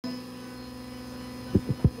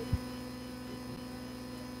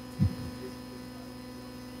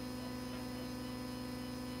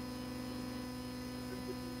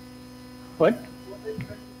What?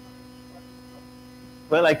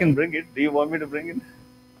 Well, I can bring it. Do you want me to bring it?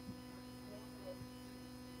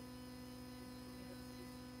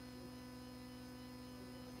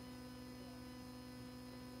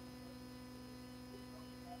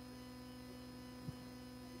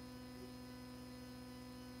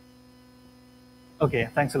 Okay,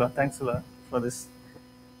 thanks a lot. Thanks a lot for this,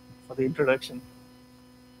 for the introduction.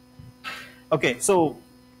 Okay, so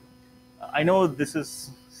I know this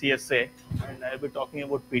is CSA, and I'll be talking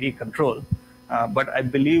about PD control, but I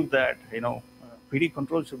believe that PD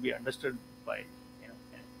control should be understood by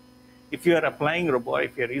if you are applying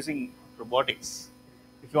if you are using robotics,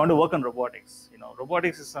 if you want to work on robotics,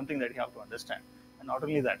 robotics is something that you have to understand, and not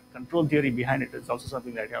only that, control theory behind it is also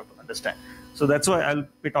something that you have to understand. So that's why I'll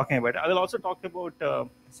be talking about it. I will also talk about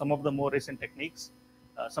some of the more recent techniques,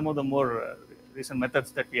 some of the more recent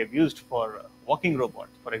methods that we have used for walking robot,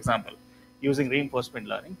 for example, using reinforcement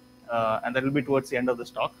learning, and that will be towards the end of this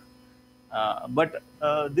talk. But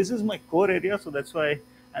this is my core area, so that's why,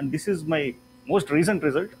 and this is my most recent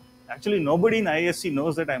result. Actually, nobody in IISc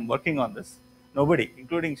knows that I'm working on this. Nobody,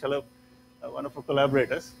 including Shalab, one of our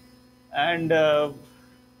collaborators, and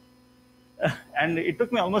and it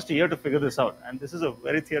took me almost a year to figure this out. And this is a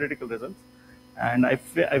very theoretical result, and I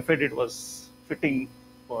felt it was fitting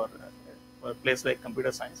for a place like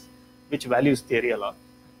computer science, which values theory a lot.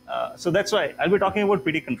 So that's why I'll be talking about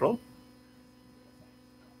PD control.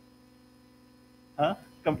 Huh?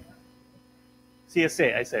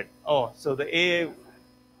 CSA, I said. Oh, so the AA.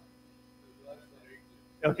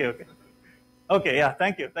 Okay, okay. Okay, yeah,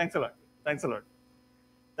 thank you. Thanks a lot. Thanks a lot.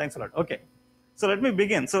 Thanks a lot. Okay. So let me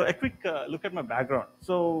begin. So a quick look at my background.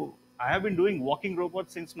 So I have been doing walking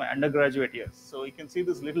robots since my undergraduate years. So you can see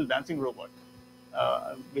this little dancing robot,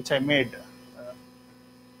 which I made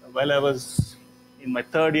while I was in my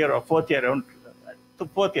third year or fourth year, around the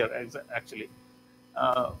fourth year actually.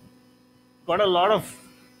 Got a lot of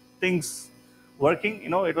things working.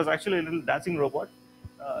 It was actually a little dancing robot.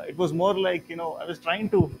 It was more like, I was trying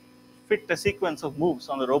to fit a sequence of moves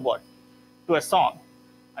on the robot to a song.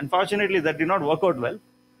 Unfortunately, that did not work out well.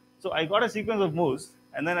 So I got a sequence of moves,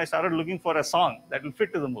 and then I started looking for a song that will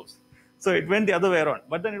fit to the moves. So it went the other way around.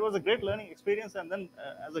 But then it was a great learning experience. And then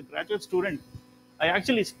as a graduate student, I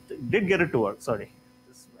actually did get it to work. Sorry.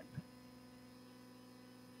 This went.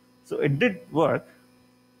 So it did work,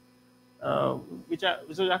 which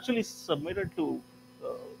was actually submitted to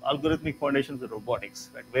algorithmic foundations of robotics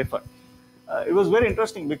at Wafer. It was very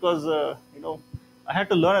interesting because I had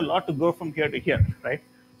to learn a lot to go from here to here, right?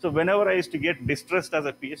 So whenever I used to get distressed as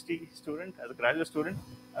a PhD student, as a graduate student,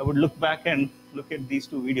 I would look back and look at these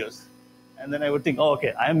two videos, and then I would think, oh,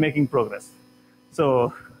 okay, I am making progress.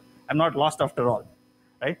 So I'm not lost after all,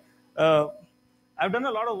 right? I've done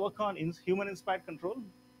a lot of work on human-inspired control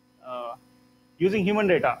using human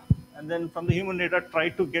data, and then from the human data, try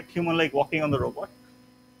to get human-like walking on the robot.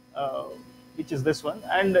 Which is this one,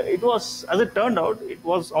 and it was, as it turned out, it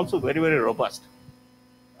was also very, very robust.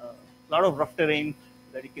 A lot of rough terrain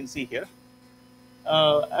that you can see here.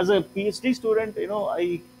 As a PhD student,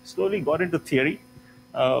 I slowly got into theory.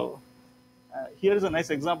 Here is a nice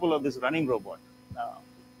example of this running robot.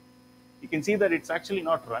 You can see that it's actually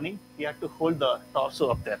not running. You have to hold the torso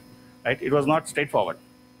up there, right? It was not straightforward.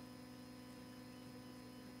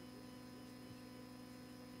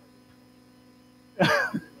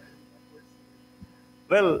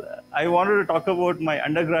 Well, I wanted to talk about my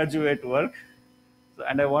undergraduate work,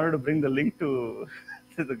 and I wanted to bring the link to,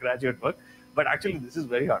 to the graduate work. But actually, this is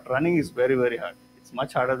very hard. Running is very, very hard. It's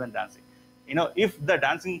much harder than dancing. If the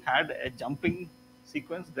dancing had a jumping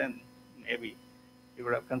sequence, then maybe you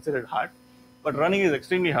would have considered hard. But running is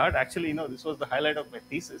extremely hard. Actually, this was the highlight of my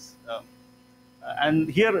thesis. And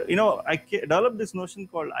here, I developed this notion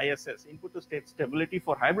called ISS, input to state stability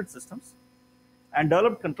for hybrid systems, and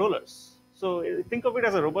developed controllers. So think of it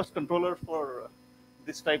as a robust controller for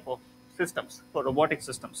this type of systems, for robotic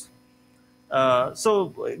systems.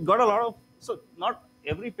 So got a lot of, so not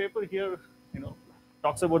every paper here,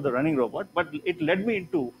 talks about the running robot, but it led me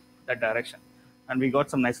into that direction, and we got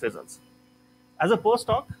some nice results. As a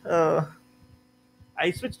postdoc, I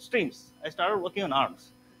switched streams. I started working on ARMS,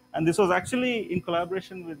 and this was actually in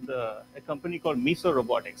collaboration with a company called Miso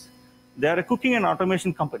Robotics. They are a cooking and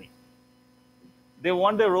automation company. They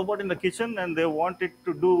want their robot in the kitchen, and they want it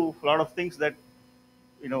to do a lot of things that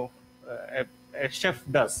a chef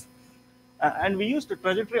does. And we used a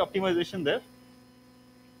trajectory optimization there.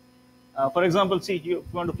 For example, see, you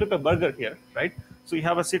want to flip a burger here, right? So you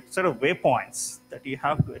have a set of waypoints that you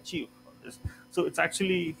have to achieve on this. So it's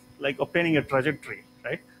actually like obtaining a trajectory,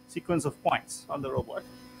 right? Sequence of points on the robot,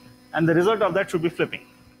 and the result of that should be flipping,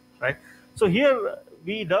 right? So here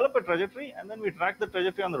we develop a trajectory and then we track the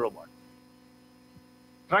trajectory on the robot.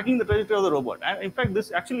 Tracking the trajectory of the robot. And in fact,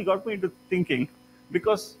 this actually got me into thinking,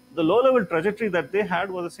 because the low-level trajectory that they had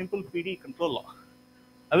was a simple PD control law.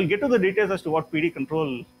 I will get to the details as to what PD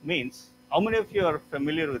control means. How many of you are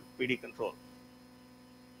familiar with PD control?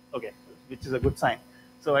 Okay, which is a good sign.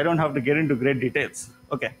 So I don't have to get into great details.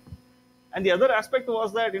 Okay. And the other aspect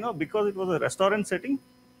was that, because it was a restaurant setting,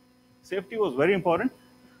 safety was very important.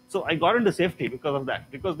 So I got into safety because of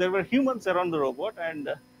that, because there were humans around the robot, and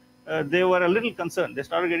they were a little concerned. They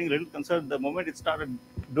started getting a little concerned the moment it started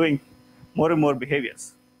doing more and more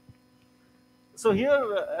behaviors. So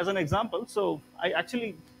here, as an example, so I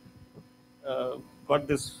actually got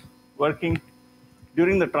this working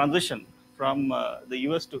during the transition from the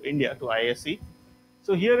US to India to IISc.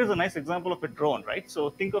 So here is a nice example of a drone, right? So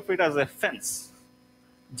think of it as a fence,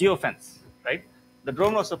 geofence, right? The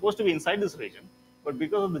drone was supposed to be inside this region, but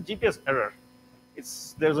because of the GPS error,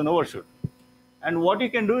 there's an overshoot. And what you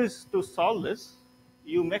can do is, to solve this,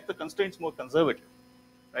 you make the constraints more conservative,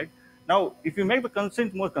 right? Now, if you make the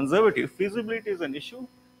constraints more conservative, feasibility is an issue,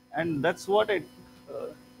 and that's what I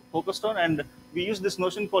focused on. And we use this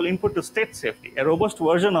notion called input to state safety, a robust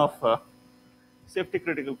version of safety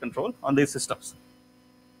critical control on these systems.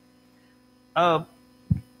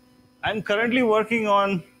 I'm currently working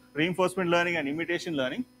on reinforcement learning and imitation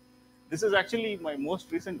learning. This is actually my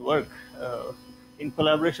most recent work in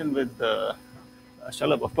collaboration with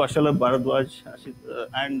Shalab, of course, Shalab Bharadwaj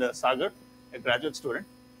and Sagar, a graduate student.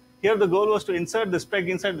 Here the goal was to insert this peg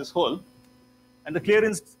inside this hole, and the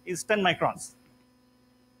clearance is 10 microns.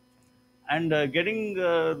 And getting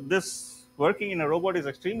this working in a robot is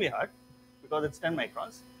extremely hard because it's 10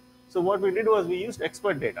 microns. So what we did was we used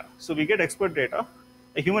expert data. So we get expert data.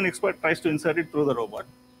 A human expert tries to insert it through the robot.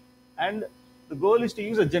 And the goal is to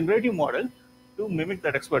use a generative model to mimic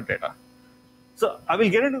that expert data. So I will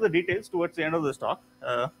get into the details towards the end of this talk.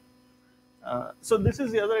 So this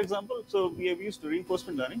is the other example. So we have used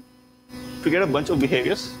reinforcement learning to get a bunch of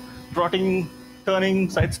behaviors: trotting, turning,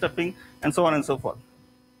 sidestepping, and so on and so forth.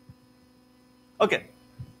 Okay.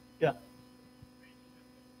 Yeah.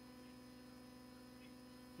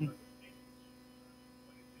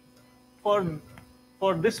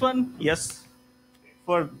 For this one, yes.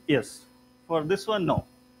 For this one, no.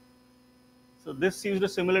 So this used a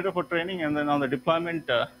simulator for training, and then on the deployment,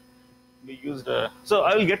 we used. So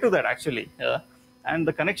I will get to that actually. And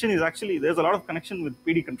the connection is actually, there's a lot of connection with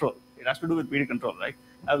PD control. It has to do with PD control, right?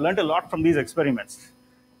 I've learned a lot from these experiments.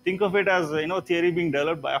 Think of it as theory being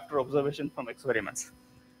developed by after observation from experiments.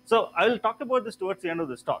 So I will talk about this towards the end of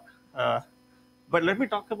this talk. But let me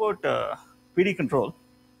talk about PD control.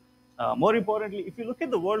 More importantly, if you look at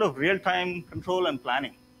the world of real-time control and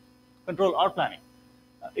planning,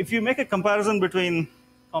 if you make a comparison between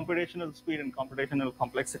computational speed and computational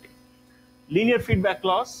complexity, linear feedback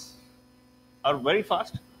laws are very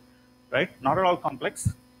fast, right? Not at all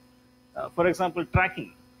complex. For example,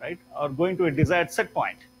 tracking, right, or going to a desired set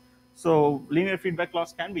point. So linear feedback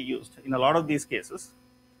laws can be used in a lot of these cases.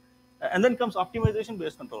 And then comes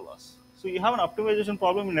optimization-based control laws. So you have an optimization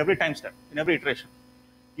problem in every time step, in every iteration.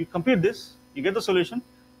 You compute this, you get the solution,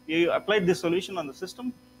 you apply this solution on the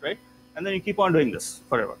system, right? And then you keep on doing this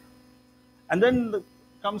forever. And then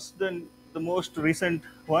comes the most recent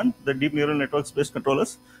one, the deep neural networks-based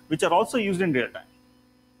controllers, which are also used in real time.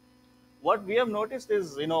 What we have noticed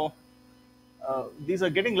is, these are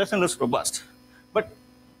getting less and less robust. But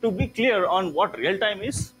to be clear on what real time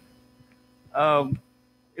is,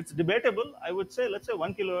 it's debatable. I would say, let's say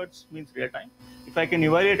 1 kilohertz means real time. If I can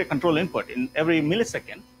evaluate a control input in every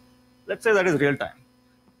millisecond, let's say that is real time.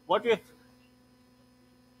 What we have,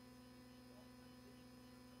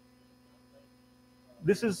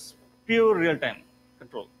 this is pure real time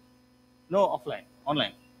control. No offline,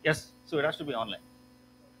 online. Yes, so it has to be online.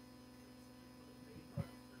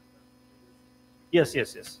 Yes.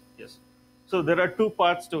 So there are two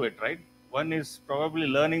parts to it, right? One is probably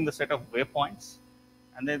learning the set of waypoints,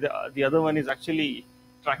 and then the other one is actually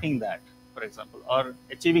tracking that, for example, or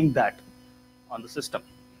achieving that on the system.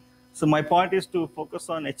 So my point is to focus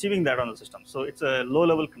on achieving that on the system. So it's a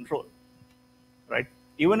low-level control, right?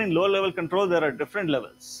 Even in low-level control, there are different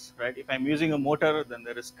levels, right? If I'm using a motor, then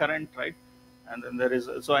there is current, right? And then there is,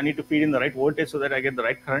 so I need to feed in the right voltage so that I get the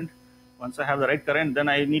right current. Once I have the right current, then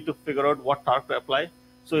I need to figure out what torque to apply.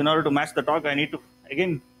 So in order to match the torque, I need to,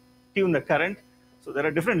 again, tune the current. So there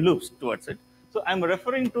are different loops towards it. So I'm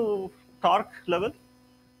referring to torque level,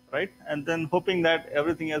 right? And then hoping that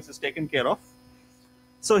everything else is taken care of.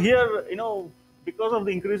 So here, because of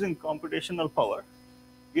the increasing computational power,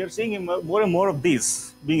 we are seeing more and more of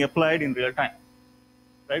these being applied in real time,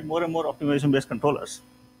 right? More and more optimization-based controllers.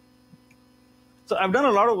 So I've done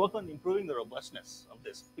a lot of work on improving the robustness of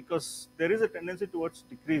this because there is a tendency towards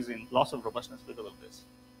decrease in loss of robustness because of this,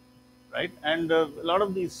 right? And a lot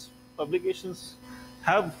of these publications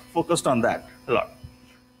have focused on that a lot.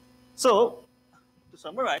 So to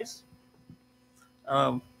summarize,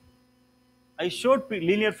 um, I showed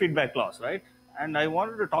linear feedback loss, right? And I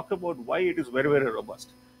wanted to talk about why it is very, very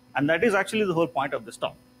robust. And that is actually the whole point of this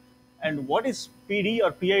talk. And what is PD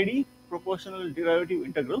or PID? Proportional derivative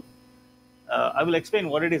integral. I will explain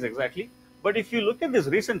what it is exactly. But if you look at this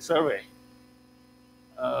recent survey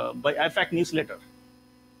by IFAC newsletter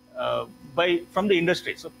from the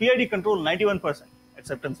industry, so PID control 91%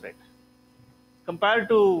 acceptance rate, compared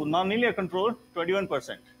to non-linear control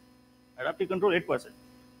 21%, adaptive control 8%.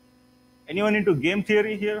 Anyone into game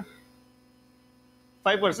theory here?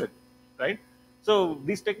 5%, right? So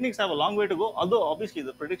these techniques have a long way to go, although obviously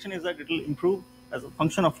the prediction is that it will improve as a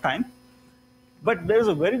function of time. But there is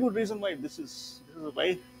a very good reason why this is a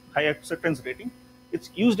very high acceptance rating. It's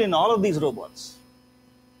used in all of these robots.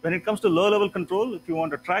 When it comes to low-level control, if you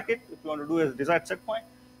want to track it, if you want to do a desired set point,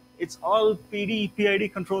 it's all PD,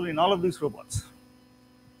 PID control in all of these robots.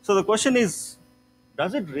 So the question is,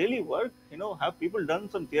 does it really work? Have people done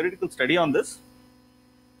some theoretical study on this?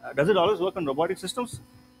 Does it always work on robotic systems?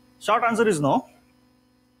 Short answer is no.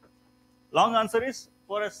 Long answer is,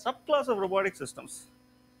 for a subclass of robotic systems,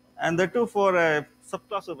 and that too for a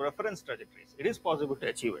subclass of reference trajectories, it is possible to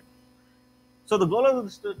achieve it. So the goal of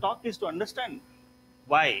this talk is to understand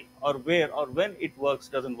why or where or when it works,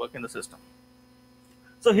 doesn't work in the system.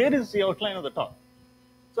 So here is the outline of the talk.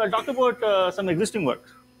 So I'll talk about some existing work.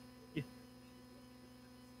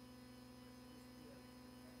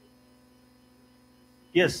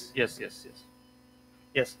 Yes.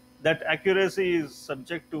 Yes, that accuracy is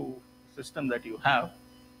subject to system that you have.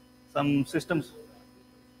 Some systems.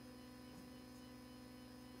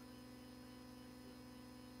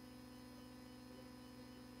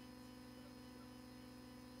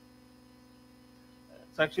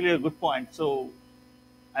 It's actually a good point. So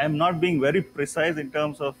I am not being very precise in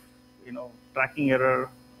terms of tracking error.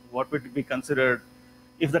 What would be considered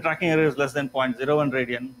if the tracking error is less than 0.01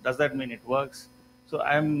 radian? Does that mean it works? So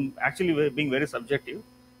I'm actually being very subjective,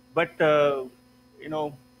 but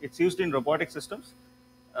it's used in robotic systems.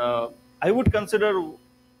 I would consider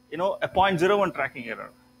a 0.01 tracking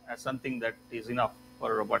error as something that is enough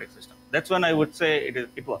for a robotic system. That's when I would say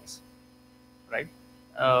it works, right?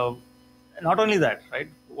 Uh, Not only that, right?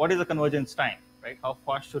 What is the convergence time, right? How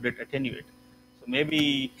fast should it attenuate? So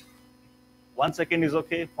maybe 1 second is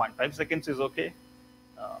okay, 0.5 seconds is okay,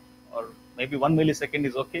 or maybe 1 millisecond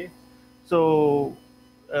is okay. So,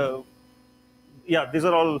 yeah, these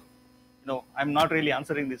are all, I'm not really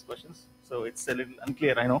answering these questions. So it's a little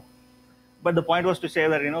unclear, I know. But the point was to say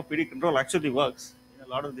that, PD control actually works in a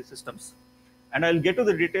lot of these systems. And I'll get to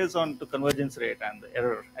the details on to convergence rate and the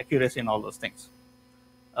error accuracy and all those things.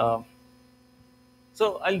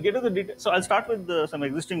 So I'll get to the details. So I'll start with some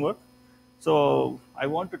existing work. So I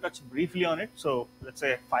want to touch briefly on it. So let's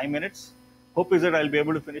say 5 minutes. Hope is that I'll be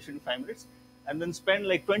able to finish in 5 minutes, and then spend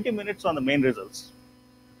like 20 minutes on the main results,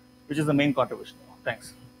 which is the main contribution.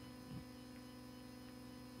 Thanks.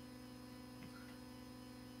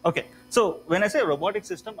 Okay. So when I say robotic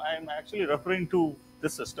system, I'm actually referring to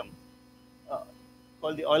this system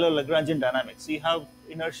called the Euler-Lagrangian dynamics. So you have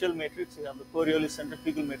inertial matrix, you have the Coriolis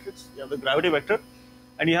centrifugal matrix, you have the gravity vector,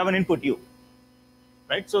 and you have an input u.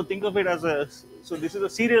 Right? So think of it as so this is a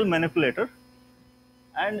serial manipulator,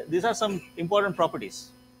 and these are some important properties.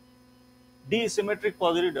 D is symmetric,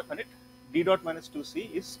 positive, definite. D dot minus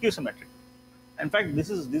 2c is skew symmetric. In fact,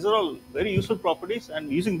 these are all very useful properties,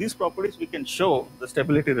 and using these properties, we can show the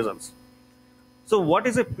stability results. So what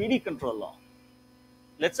is a PD control law?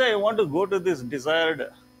 Let's say I want to go to this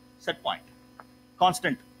desired set point,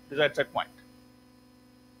 constant desired set point.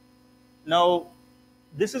 Now,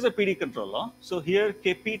 this is a PD control law. So here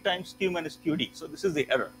Kp times Q minus Qd. So this is the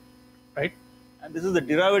error, right? And this is the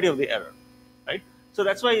derivative of the error, right? So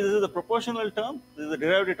that's why this is the proportional term, this is the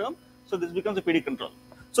derivative term. So this becomes a PD control.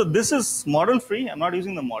 So this is model free. I'm not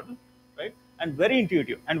using the model, right? And very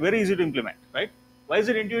intuitive and very easy to implement, right? Why is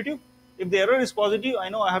it intuitive? If the error is positive, I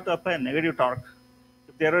know I have to apply a negative torque.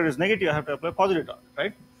 If the error is negative, I have to apply positive torque,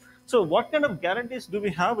 right? So what kind of guarantees do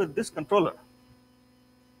we have with this controller?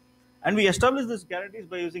 And we establish these guarantees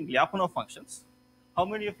by using Lyapunov functions. How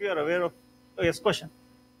many of you are aware of? Oh, yes, question.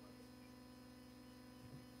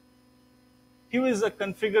 Q is the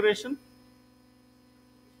configuration.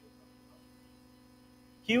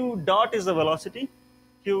 Q dot is the velocity.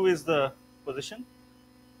 Q is the position.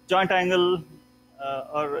 Joint angle,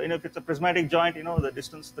 or if it's a prismatic joint, the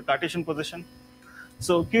distance, the Cartesian position.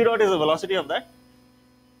 So Q dot is the velocity of that.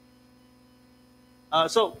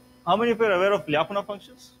 So how many of you are aware of Lyapunov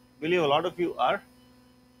functions? I believe a lot of you are.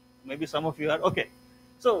 Maybe some of you are. Okay.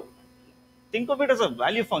 So think of it as a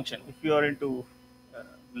value function if you are into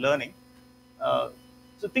learning.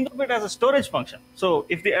 So think of it as a storage function. So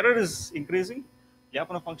if the error is increasing,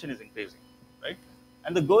 Lyapunov function is increasing, right?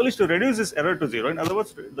 And the goal is to reduce this error to zero. In other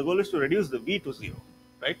words, the goal is to reduce the V to zero,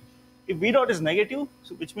 right? If V dot is negative,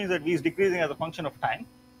 so which means that V is decreasing as a function of time,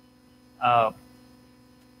 I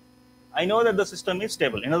know that the system is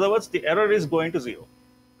stable. In other words, the error is going to zero,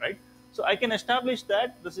 right? So I can establish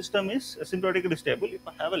that the system is asymptotically stable if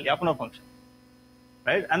I have a Lyapunov function,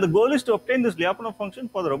 right? And the goal is to obtain this Lyapunov function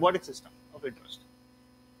for the robotic system of interest.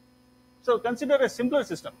 So consider a simpler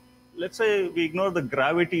system. Let's say we ignore the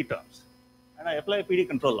gravity terms and I apply a PD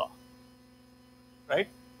control law, right?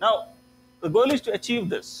 Now, the goal is to achieve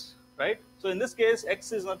this, right? So in this case,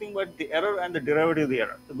 X is nothing but the error and the derivative of the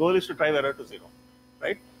error. The goal is to drive error to zero,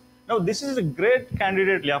 right? Now, this is a great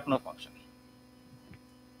candidate Lyapunov function.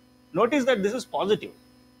 Notice that this is positive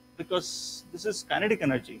because this is kinetic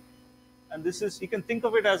energy and this is, you can think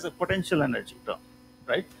of it as a potential energy term,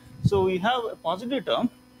 right? So we have a positive term,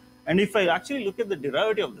 and if I actually look at the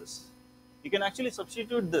derivative of this, you can actually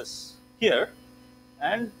substitute this here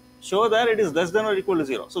and show that it is less than or equal to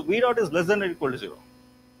zero. So V dot is less than or equal to zero.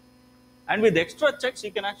 And with extra checks,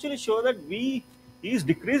 you can actually show that V is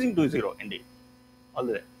decreasing to zero indeed, all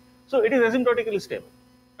the way. So it is asymptotically stable,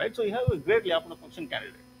 right? So you have a great Lyapunov function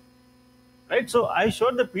candidate, right? So I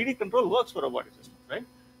showed that PD control works for robotic systems, right?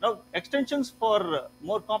 Now extensions for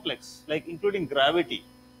more complex, like including gravity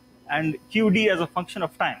and QD as a function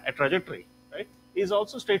of time, a trajectory, right, is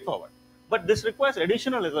also straightforward. But this requires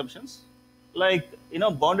additional assumptions, like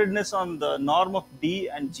boundedness on the norm of D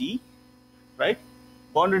and G, right?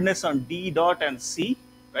 Boundedness on D dot and C,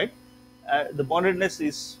 right? The boundedness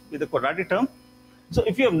is with the quadratic term. So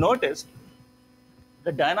if you have noticed,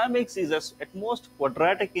 the dynamics is at most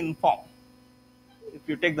quadratic in form if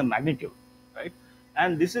you take the magnitude, right?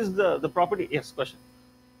 And this is the property. Yes, question.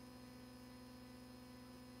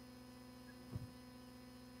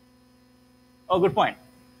 Oh, good point.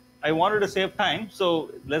 I wanted to save time, so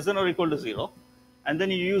less than or equal to zero, and then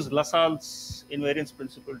you use Lassalle's invariance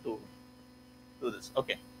principle to do this.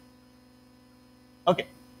 Okay. Okay.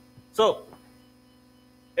 So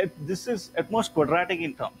this is at most quadratic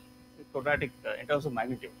in term, quadratic in terms of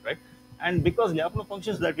magnitude, right? And because Lyapunov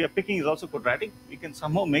functions that we are picking is also quadratic, we can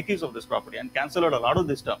somehow make use of this property and cancel out a lot of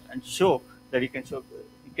this term and show that you can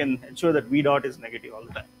ensure that V dot is negative all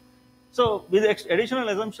the time. So with additional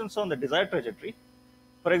assumptions on the desired trajectory,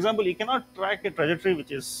 for example, you cannot track a trajectory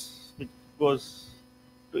which goes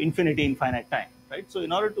to infinity in finite time, right? So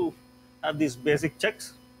in order to have these basic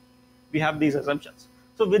checks, we have these assumptions.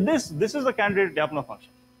 So with this is the candidate Lyapunov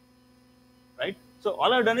function, right? So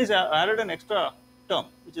all I've done is I added an extra term,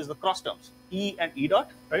 which is the cross terms, E and E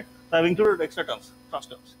dot, right? So I've included extra terms, cross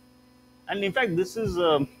terms. And in fact, this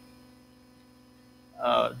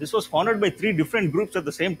was founded by 3 different groups at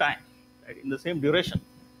the same time, right, in the same duration,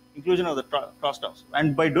 inclusion of the cross terms.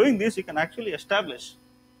 And by doing this, you can actually establish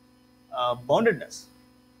boundedness.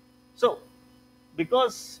 So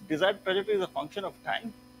because desired trajectory is a function of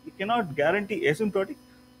time, you cannot guarantee asymptotic,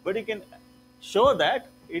 but you can show that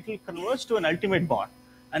it will converge to an ultimate bond,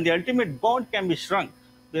 and the ultimate bond can be shrunk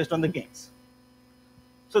based on the gains.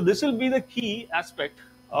 So this will be the key aspect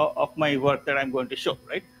of my work that I'm going to show,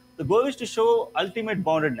 right? The goal is to show ultimate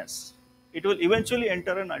boundedness. It will eventually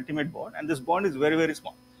enter an ultimate bond, and this bond is very, very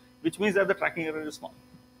small, which means that the tracking error is small,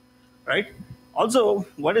 right? Also,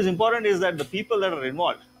 what is important is that the people that are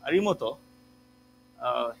involved, Arimoto,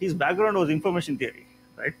 his background was information theory,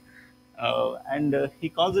 right? And he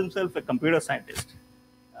calls himself a computer scientist.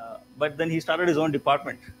 But then he started his own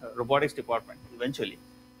department, robotics department, eventually.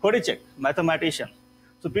 Kodicek, mathematician.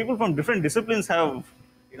 So people from different disciplines have,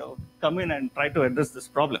 come in and try to address this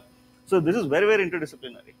problem. So this is very, very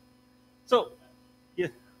interdisciplinary. So, yeah.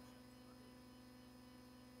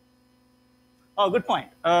 Oh, good point.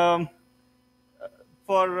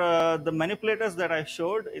 For the manipulators that I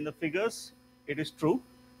showed in the figures, it is true.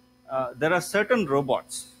 There are certain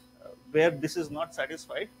robots where this is not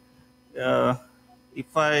satisfied.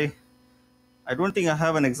 If I don't think I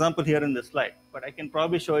have an example here in this slide, but I can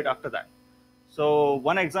probably show it after that. So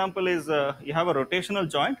one example is you have a rotational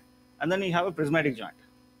joint, and then you have a prismatic joint.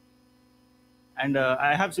 And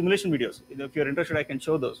I have simulation videos. If you're interested, I can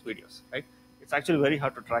show those videos. Right? it's actually very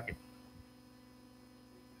hard to track it.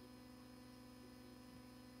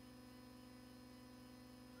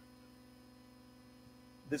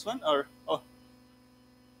 This one or oh,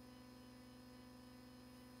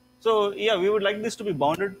 so yeah, we would like this to be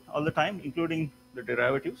bounded all the time, including the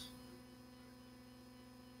derivatives.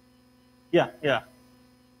 Yeah, yeah.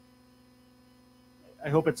 I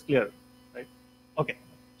hope it's clear, right? Okay.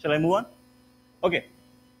 Shall I move on? Okay.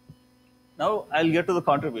 Now I'll get to the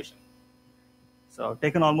contribution. So I've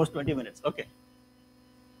taken almost 20 minutes. Okay.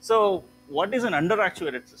 So what is an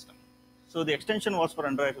under-actuated system? So the extension was for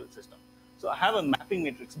under-actuated system. So I have a mapping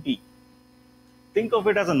matrix B. Think of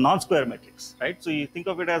it as a non-square matrix, right? So you think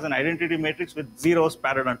of it as an identity matrix with zeros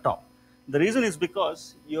padded on top. The reason is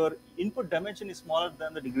because your input dimension is smaller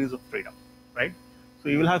than the degrees of freedom, right? So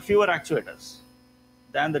you will have fewer actuators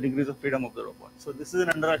than the degrees of freedom of the robot. So this is an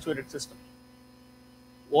under-actuated system.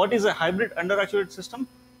 What is a hybrid under-actuated system?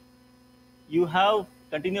 You have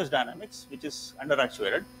continuous dynamics, which is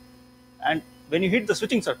under-actuated, and when you hit the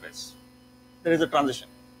switching surface, there is a transition.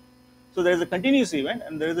 So there is a continuous event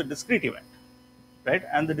and there is a discrete event, right?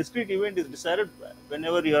 And the discrete event is decided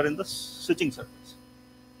whenever you are in the switching surface.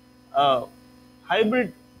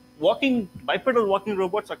 Hybrid bipedal walking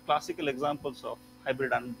robots are classical examples of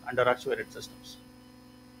hybrid under-actuated systems.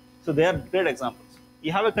 So they are great examples.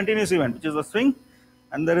 You have a continuous event, which is a swing,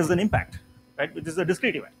 and there is an impact, right, which is a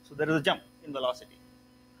discrete event. So there is a jump in velocity.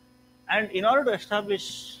 And in order to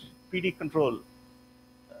establish PD control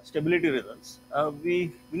stability results,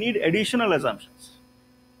 we need additional assumptions.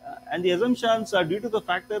 And the assumptions are due to the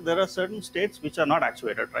fact that there are certain states which are not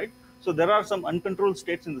actuated, right? So there are some uncontrolled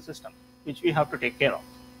states in the system which we have to take care of.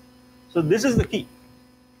 So this is the key.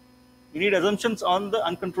 We need assumptions on the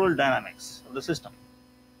uncontrolled dynamics of the system.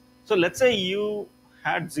 So let's say you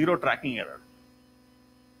had zero tracking error,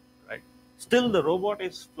 right? Still the robot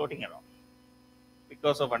is floating around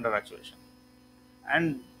because of under actuation.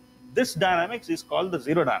 And this dynamics is called the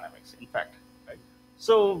zero dynamics, in fact, right?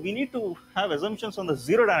 So we need to have assumptions on the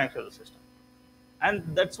zero dynamics of the system. And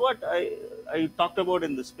that's what I talked about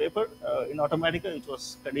in this paper in Automatica, which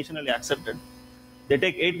was conditionally accepted. They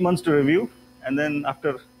take 8 months to review, and then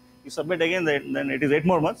after you submit again, then it is 8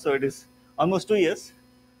 more months, so it is almost 2 years.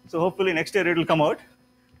 So hopefully next year it will come out,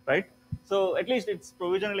 right? So at least it's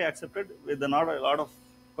provisionally accepted with not a lot of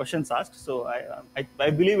questions asked. So I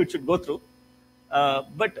believe it should go through.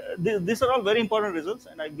 But these are all very important results,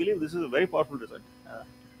 and I believe this is a very powerful result.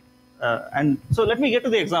 And so let me get to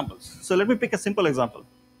the examples. So let me pick a simple example.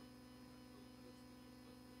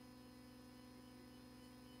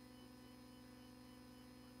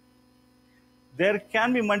 There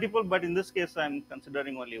can be multiple, but in this case, I'm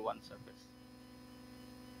considering only one surface.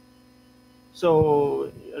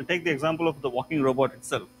 So I'll take the example of the walking robot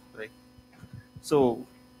itself, right? So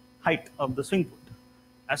height of the swing foot.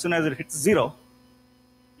 As soon as it hits 0,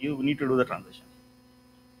 you need to do the transition.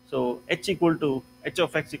 So h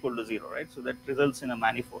of x equal to 0, right? So that results in a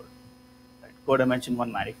manifold, right? Codimension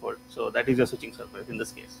 1 manifold. So that is your switching surface in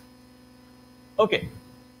this case. Okay,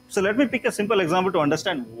 so let me pick a simple example to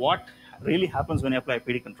understand what really happens when you apply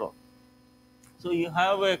PD control. So you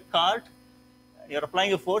have a cart, you're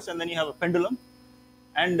applying a force, and then you have a pendulum,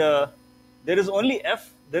 and there is only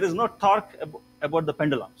F, there is no torque about the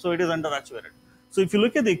pendulum, so it is under actuated. So if you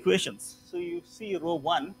look at the equations, so you see rho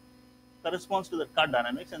 1 corresponds to the cart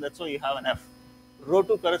dynamics, and that's why you have an F. Rho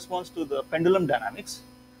 2 corresponds to the pendulum dynamics,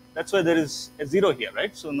 that's why there is a 0 here,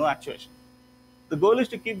 right? So no actuation. The goal is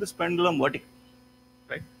to keep this pendulum vertical,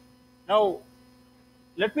 right? Now,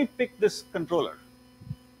 let me pick this controller,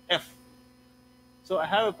 F. So I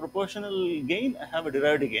have a proportional gain, I have a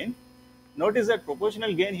derivative gain. Notice that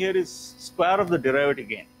proportional gain here is square of the derivative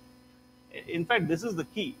gain. In fact, this is the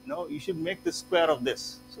key. You should make the square of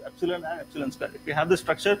this. So epsilon and epsilon square. If you have this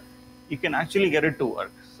structure, you can actually get it to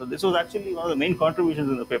work. So this was actually one of the main contributions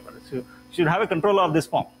in the paper. So you should have a controller of this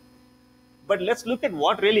form. But let's look at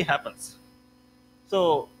what really happens.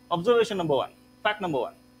 So observation number 1, fact number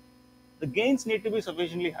 1. The gains need to be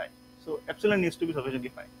sufficiently high. So epsilon needs to be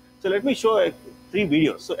sufficiently high. So let me show 3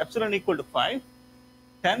 videos. So epsilon equal to 5,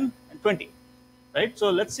 10, and 20, right?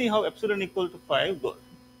 So let's see how epsilon equal to 5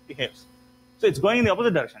 behaves. So it's going in the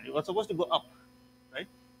opposite direction. It was supposed to go up, right?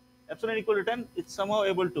 Epsilon equal to 10, it's somehow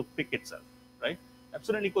able to pick itself, right?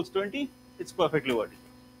 Epsilon equals 20, it's perfectly vertical,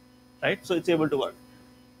 right? So it's able to work.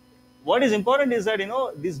 What is important is that,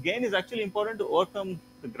 this gain is actually important to overcome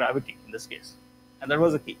the gravity in this case. And that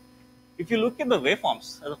was the key. If you look at the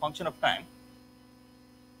waveforms as a function of time,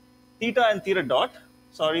 theta and theta dot,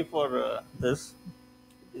 sorry for this,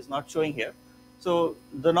 is not showing here. So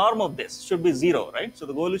the norm of this should be 0, right? So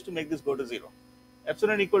the goal is to make this go to 0.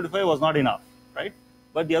 Epsilon equal to 5 was not enough. right?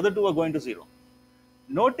 But the other two are going to 0.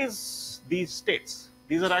 Notice these states.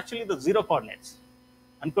 These are actually the 0 coordinates,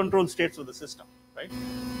 uncontrolled states of the system, right?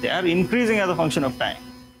 They are increasing as a function of time.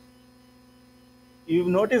 You've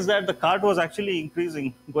noticed that the cart was actually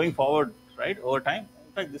increasing going forward, right, over time.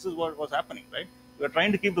 In fact, this is what was happening, right? We were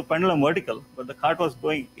trying to keep the pendulum vertical, but the cart was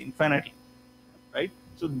going infinitely, right?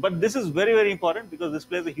 So, but this is very, very important because this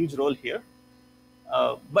plays a huge role here.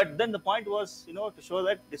 But then the point was, to show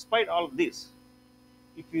that despite all of this,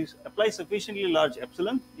 if you apply sufficiently large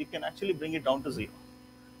epsilon, you can actually bring it down to 0,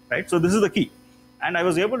 right? So this is the key. And I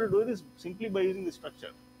was able to do this simply by using this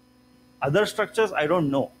structure. Other structures, I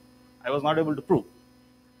don't know. I was not able to prove.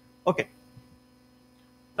 Okay.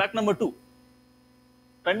 Fact number 2.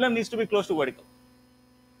 Pendulum needs to be close to vertical.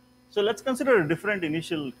 So let's consider a different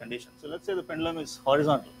initial condition. So let's say the pendulum is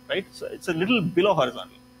horizontal, right? So it's a little below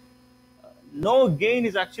horizontal. No gain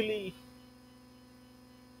is actually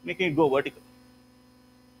making it go vertical,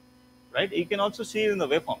 right? You can also see it in the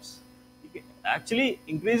waveforms. Actually,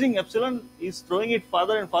 increasing epsilon is throwing it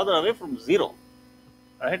farther and farther away from 0,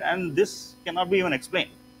 right? And this cannot be even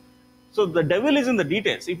explained. So the devil is in the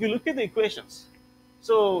details. If you look at the equations,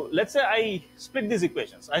 so let's say I split these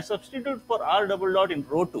equations. I substitute for r double dot in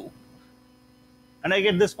row 2, and I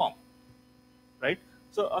get this form, right?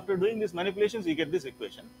 So after doing these manipulations, you get this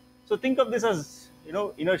equation. So think of this as,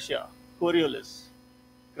 inertia, Coriolis,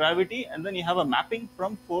 gravity, and then you have a mapping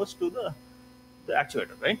from force to the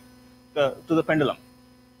actuator, right? To the pendulum.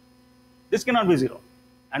 This cannot be 0.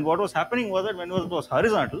 And what was happening was that when it was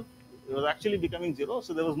horizontal, it was actually becoming 0,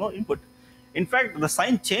 so there was no input. In fact, the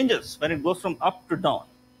sign changes when it goes from up to down.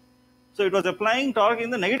 So it was applying torque in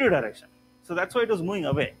the negative direction. So that's why it was moving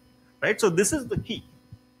away, right? So this is the key.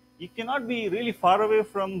 You cannot be really far away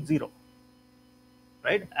from 0,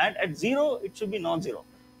 right? And at 0, it should be non-zero.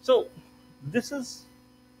 So this is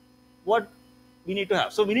what we need to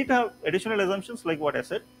have. So we need to have additional assumptions like what I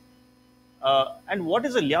said. And what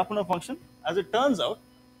is a Lyapunov function? As it turns out,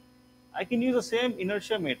 I can use the same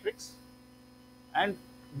inertia matrix, and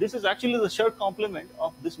this is actually the shared complement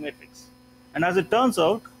of this matrix. And as it turns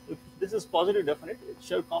out, if this is positive definite, its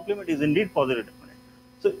shared complement is indeed positive definite.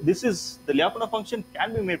 So this is the Lyapunov function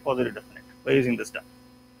can be made positive definite by using this term.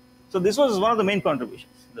 So this was one of the main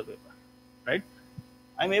contributions in the paper, right?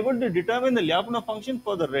 I'm able to determine the Lyapunov function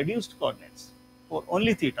for the reduced coordinates for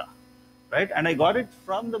only theta, right? And I got it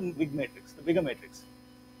from the big matrix, the bigger matrix.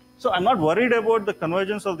 So I'm not worried about the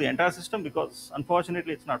convergence of the entire system because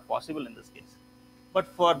unfortunately it's not possible in this case. But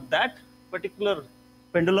for that particular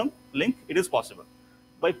pendulum link, it is possible.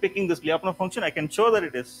 By picking this Lyapunov function, I can show that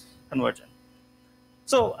it is convergent.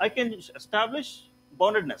 So I can establish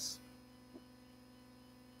boundedness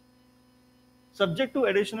subject to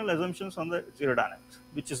additional assumptions on the zero dynamics,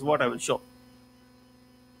 which is what I will show.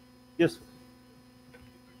 Yes.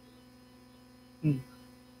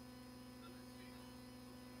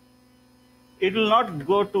 It will not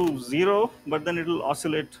go to 0, but then it will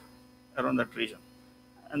oscillate around that region.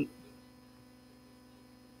 And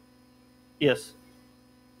yes,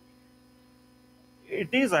 it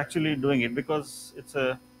is actually doing it because it's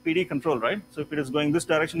a PD control, right? So if it is going this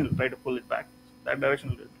direction, it will try to pull it back. That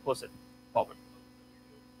direction will force it forward.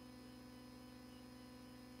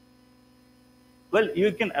 Well,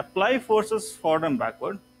 you can apply forces forward and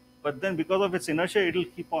backward, but then because of its inertia, it will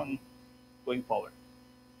keep on going forward.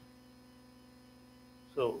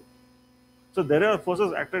 So there are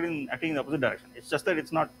forces acting in the opposite direction. It's just that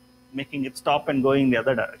it's not making it stop and going the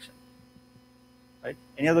other direction. Right?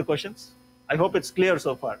 Any other questions? I hope it's clear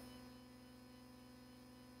so far.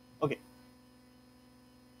 Okay.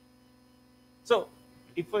 So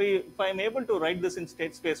if I'm able to write this in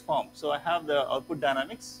state space form, so I have the output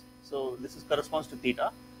dynamics. So this corresponds to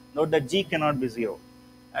theta. Note that G cannot be 0.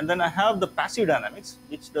 And then I have the passive dynamics,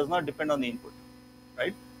 which does not depend on the input,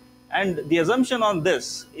 right? And the assumption on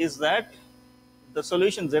this is that the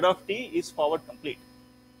solution Z of t is forward complete.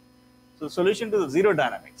 So the solution to the zero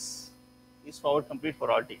dynamics is forward complete for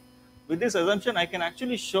all t. With this assumption, I can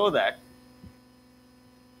actually show that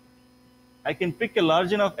I can pick a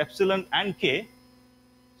large enough epsilon and k.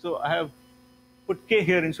 So I have put k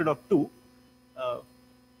here instead of 2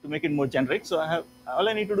 to make it more generic. So all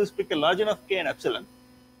I need to do is pick a large enough k and epsilon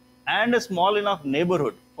and a small enough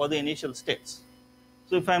neighborhood for the initial states.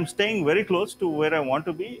 So if I'm staying very close to where I want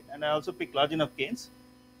to be and I also pick large enough gains,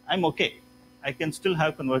 I'm okay. I can still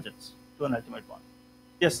have convergence to an ultimate point.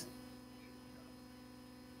 Yes?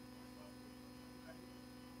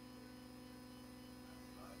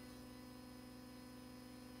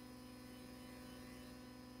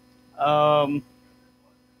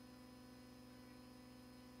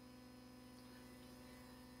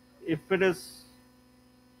 If it is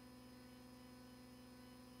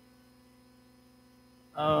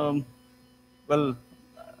Um, well,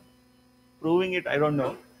 proving it, I don't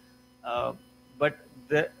know. Uh, but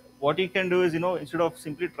what you can do is, instead of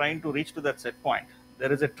simply trying to reach to that set point,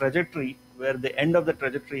 there is a trajectory where the end of the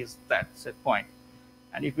trajectory is that set point.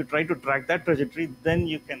 And if you try to track that trajectory, then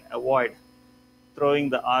you can avoid throwing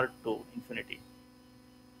the R to infinity.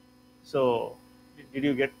 So, did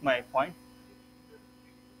you get my point?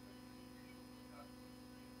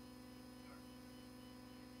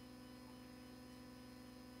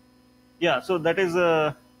 Yeah. So that is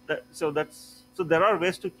so there are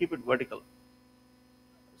ways to keep it vertical.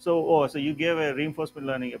 So you gave a reinforcement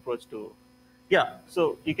learning approach to, yeah.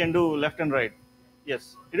 So you can do left and right.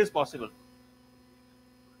 Yes, it is possible.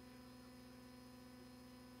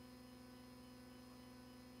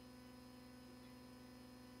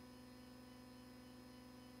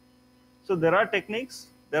 So there are techniques.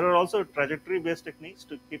 There are also trajectory-based techniques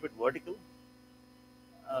to keep it vertical.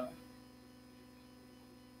 Uh,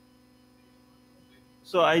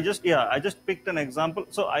 so I just picked an example.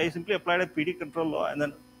 So I simply applied a PD control law and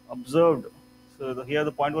then observed. So here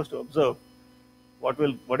the point was to observe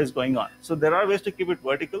what is going on. So there are ways to keep it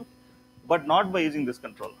vertical, but not by using this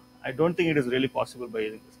control. I don't think it is really possible by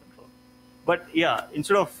using this control. But yeah,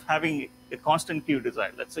 instead of having a constant q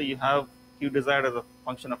desired, let's say you have q desired as a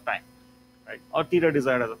function of time, right, or theta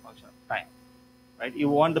desired as a function of time, right? You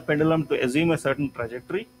want the pendulum to assume a certain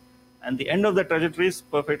trajectory, and the end of the trajectory is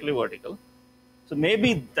perfectly vertical. So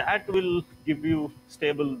maybe that will give you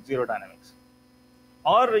stable zero dynamics.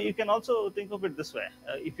 Or you can also think of it this way: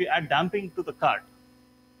 if you add damping to the cart,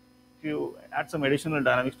 if you add some additional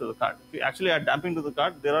dynamics to the cart, if you actually add damping to the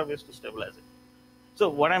cart, there are ways to stabilize it. So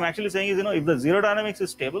what I'm actually saying is, if the zero dynamics is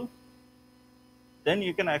stable, then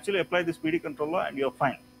you can actually apply this PD control law and you're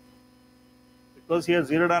fine. Because here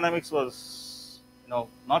zero dynamics was,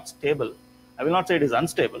 not stable. I will not say it is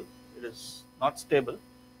unstable. It is not stable.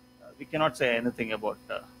 We cannot say anything about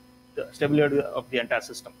the stability of the entire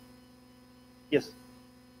system. Yes.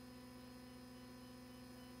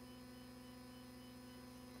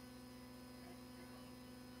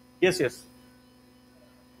 Yes. Yes.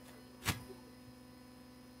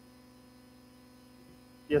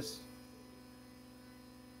 Yes.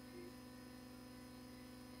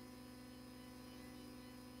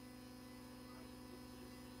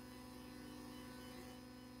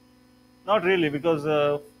 Not really,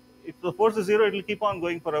 because if the force is zero, it will keep on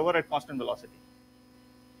going forever at constant velocity.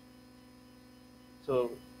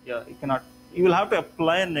 So yeah, you cannot. You will have to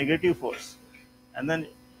apply a negative force, and then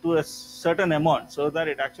to a certain amount, so that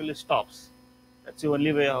it actually stops. That's the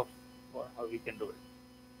only way of how we can do it.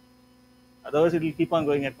 Otherwise, it will keep on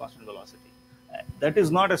going at constant velocity. That is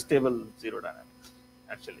not a stable zero dynamics,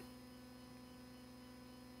 actually.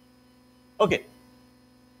 Okay,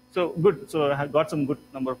 so good. So I have got some good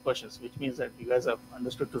number of questions, which means that you guys have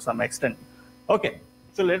understood to some extent. Okay,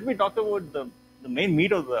 so let me talk about the main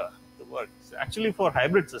meat of the work. It's actually for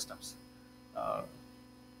hybrid systems, uh,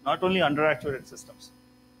 not only under-actuated systems.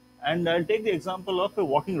 And I'll take the example of a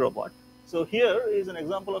walking robot. So here is an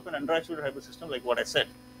example of an under-actuated hybrid system, like what I said.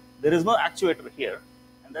 There is no actuator here,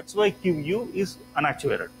 and that's why QU is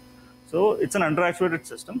unactuated. So it's an under-actuated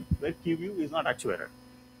system where QU is not actuated.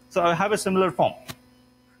 So I have a similar form.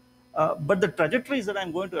 But the trajectories that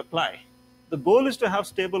I'm going to apply, the goal is to have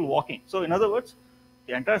stable walking. So in other words,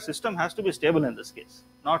 the entire system has to be stable in this case,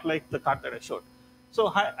 not like the cart that I showed.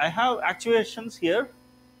 So I have actuations here: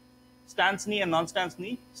 stance knee and non-stance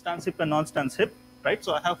knee, stance hip and non-stance hip, right?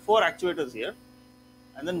 So I have 4 actuators here,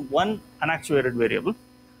 and then 1 unactuated variable.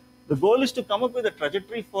 The goal is to come up with a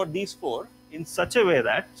trajectory for these 4 in such a way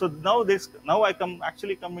that, so now I'm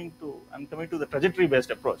coming to the trajectory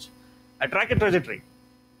based approach. I track a trajectory,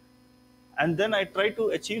 and then I try to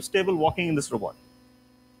achieve stable walking in this robot,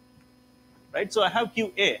 right? So I have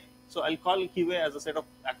QA. So I'll call QA as a set of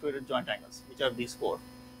actuated joint angles, which are these 4.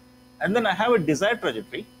 And then I have a desired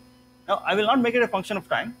trajectory. Now I will not make it a function of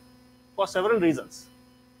time for several reasons.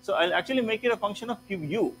 So I'll actually make it a function of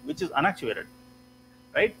QU, which is unactuated,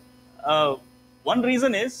 right? One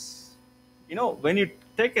reason is, when you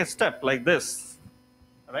take a step like this,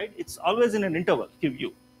 right, it's always in an interval,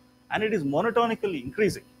 QU, and it is monotonically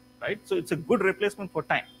increasing, right? So it's a good replacement for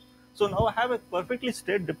time. So now I have a perfectly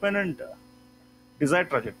state dependent desired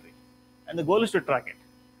trajectory, and the goal is to track it.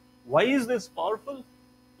 Why is this powerful?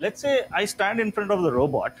 Let's say I stand in front of the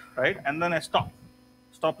robot, right, and then I stop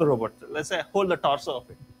the robot. Let's say I hold the torso of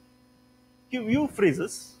it. QU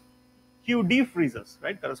freezes, QD freezes,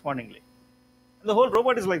 right, correspondingly. And the whole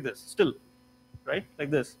robot is like this, still, right,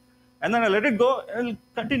 like this. And then I let it go, and it'll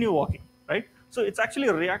continue walking, right? So it's actually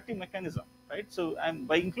a reactive mechanism, right? So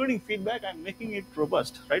by including feedback, I'm making it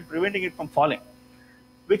robust, right, preventing it from falling.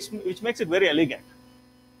 which makes it very elegant.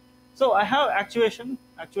 So I have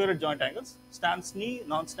actuated joint angles, stance knee,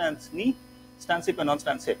 non-stance knee, stance hip and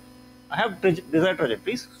non-stance hip. I have desired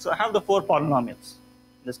trajectories, so I have the 4 polynomials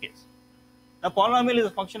in this case. Now polynomial is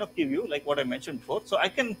a function of QU, like what I mentioned before, so I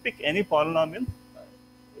can pick any polynomial.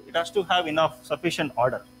 It has to have enough sufficient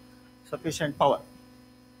order, sufficient power.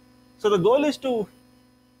 So the goal is to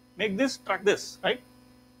make this track this, right?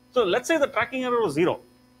 So let's say the tracking error was 0,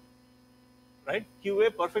 right?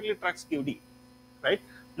 QA perfectly tracks QD, right?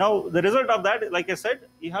 Now the result of that, like I said,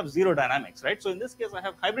 you have zero dynamics, right? So in this case, I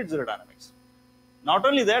have hybrid zero dynamics. Not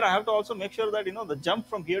only that, I have to also make sure that the jump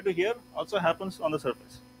from here to here also happens on the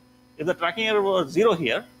surface. If the tracking error was 0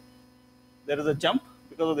 here, there is a jump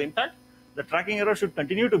because of the impact. The tracking error should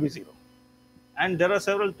continue to be 0, and there are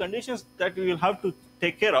several conditions that we will have to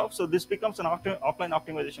take care of. So this becomes an offline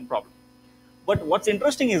optimization problem. But what's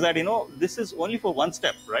interesting is that this is only for one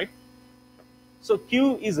step, right? So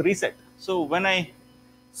Q is reset. So when I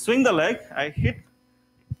swing the leg, I hit.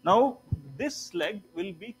 Now this leg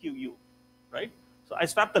will be QU, right? So I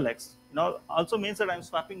swap the legs. Also means that I'm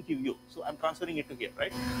swapping QU. So I'm transferring it to here,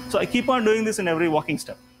 right? So I keep on doing this in every walking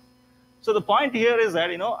step. So the point here is that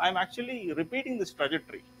I'm actually repeating this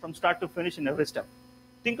trajectory from start to finish in every step.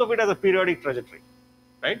 Think of it as a periodic trajectory,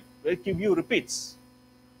 right? Where QU repeats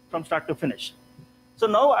from start to finish. So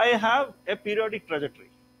now I have a periodic trajectory,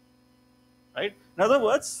 right? In other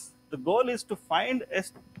words, the goal is to find a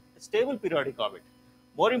stable periodic orbit.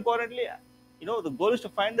 More importantly, the goal is to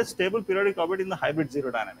find a stable periodic orbit in the hybrid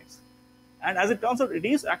zero dynamics. And as it turns out, it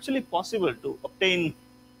is actually possible to obtain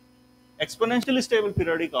exponentially stable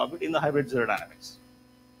periodic orbit in the hybrid zero dynamics.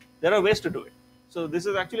 There are ways to do it. So this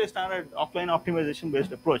is actually a standard offline optimization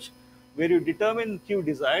based approach where you determine Q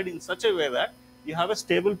desired in such a way that you have a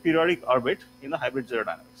stable periodic orbit in the hybrid zero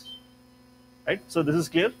dynamics, right? So this is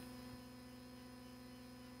clear.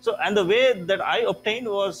 So, and the way that I obtained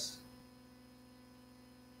was,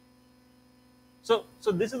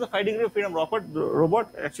 so this is a 5 degree of freedom robot.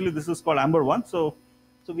 Actually, this is called Amber 1. So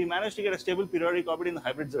we managed to get a stable periodic orbit in the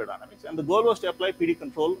hybrid zero dynamics, and the goal was to apply PD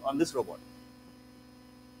control on this robot.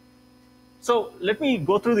 So let me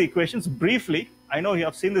go through the equations briefly. I know you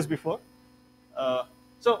have seen this before.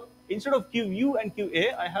 So instead of QU and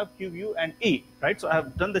QA, I have QU and E, right? So I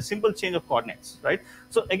have done the simple change of coordinates, right?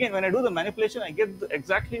 So again, when I do the manipulation, I get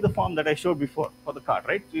exactly the form that I showed before for the card,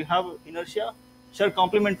 right? So you have inertia, shear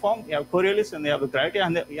complement form, you have Coriolis, and you have the gravity,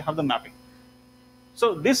 and you have the mapping.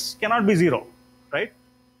 So this cannot be 0, right?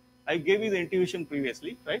 I gave you the intuition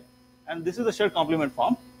previously, right? And this is the shear complement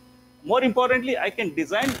form. More importantly, I can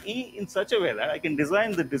design E in such a way that I can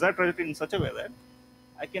design the desired trajectory in such a way that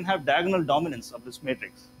I can have diagonal dominance of this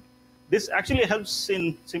matrix. This actually helps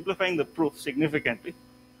in simplifying the proof significantly.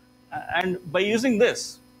 And by using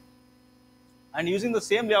this, and using the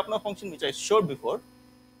same Lyapunov function which I showed before,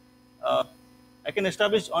 I can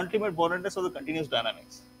establish ultimate boundedness of the continuous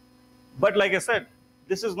dynamics. But like I said,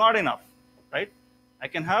 this is not enough, right? I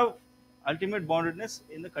can have ultimate boundedness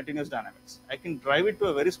in the continuous dynamics. I can drive it to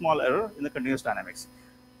a very small error in the continuous dynamics.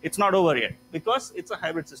 It's not over yet because it's a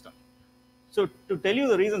hybrid system. So to tell you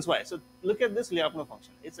the reasons why, so look at this Lyapunov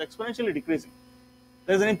function. It's exponentially decreasing.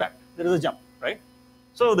 There's an impact. There is a jump, right?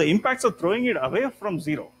 So the impacts are throwing it away from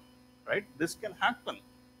 0, right? This can happen.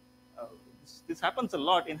 This happens a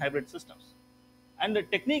lot in hybrid systems. And the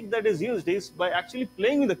technique that is used is by actually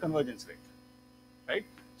playing with the convergence rate, right?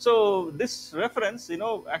 So this reference,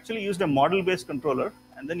 actually used a model-based controller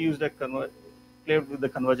and then used played with the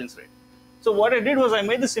convergence rate. So what I did was I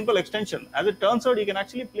made this simple extension. As it turns out, you can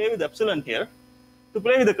actually play with epsilon here to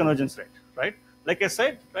play with the convergence rate, right? Like I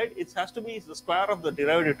said, right, it has to be the square of the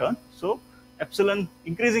derivative term. So epsilon,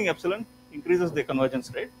 increasing epsilon increases the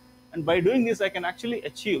convergence rate. And by doing this, I can actually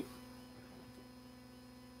achieve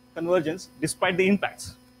convergence despite the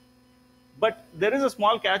impacts. But there is a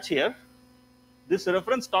small catch here. This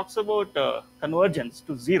reference talks about convergence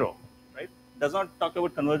to 0, right? Does not talk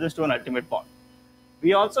about convergence to an ultimate bond.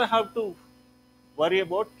 We also have to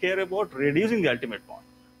care about reducing the ultimate bond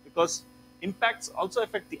because impacts also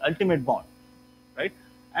affect the ultimate bond, right?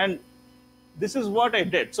 And this is what I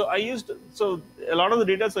did. So so a lot of the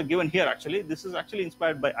details are given here actually. This is actually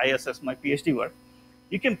inspired by IISc, my PhD work.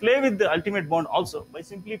 You can play with the ultimate bond also by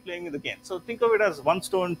simply playing with the gain. So think of it as one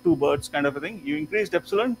stone, two birds kind of a thing. You increased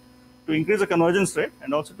epsilon to increase the convergence rate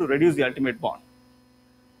and also to reduce the ultimate bond.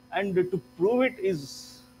 And to prove it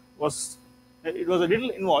was a little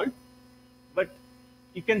involved, but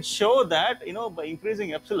you can show that by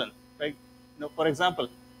increasing epsilon, right? For example,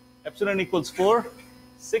 epsilon equals 4,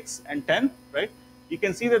 6, and 10, right? You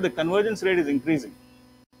can see that the convergence rate is increasing,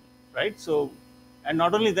 right? So, and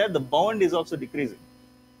not only that, the bound is also decreasing.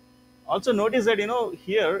 Also notice that,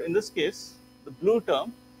 here in this case, the blue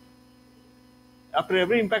term after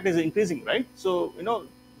every impact is increasing, right? So,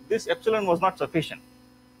 this epsilon was not sufficient.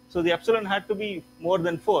 So the epsilon had to be more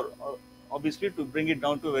than 4, obviously, to bring it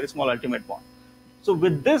down to a very small ultimate bond. So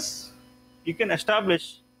with this, you can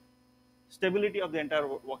establish stability of the entire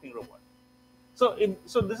walking robot. So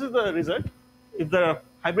this is the result. If the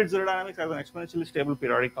hybrid zero dynamics has an exponentially stable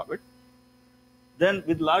periodic orbit, then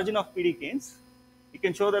with large enough PD gains, you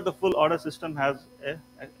can show that the full order system has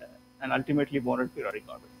an ultimately bounded periodic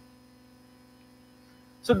orbit.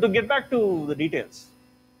 So to get back to the details,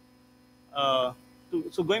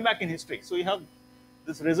 so going back in history, so you have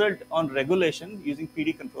this result on regulation using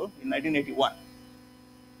PD control in 1981,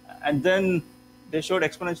 and then they showed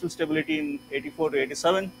exponential stability in 84 to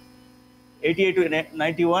 87, 88 to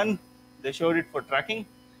 91. They showed it for tracking.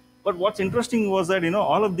 But what's interesting was that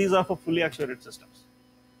all of these are for fully actuated systems,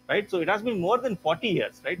 right? So it has been more than 40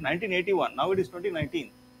 years, right? 1981. Now it is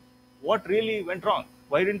 2019. What really went wrong?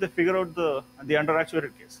 Why didn't they figure out the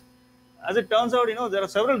under-actuated case? As it turns out, there are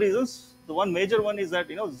several reasons. The one major one is that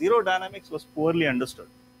zero dynamics was poorly understood,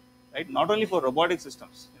 right? Not only for robotic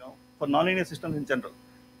systems, for nonlinear systems in general.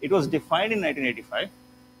 It was defined in 1985,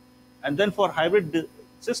 and then for hybrid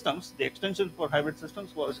systems, the extension for hybrid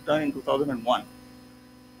systems was done in 2001.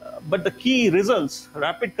 But the key results: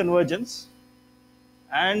 rapid convergence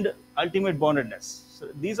and ultimate boundedness. So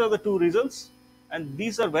these are the two results, and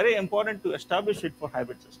these are very important to establish it for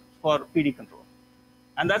hybrid systems, for PD control.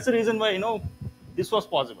 And that's the reason why this was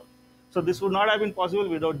possible. So this would not have been possible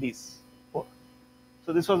without these four.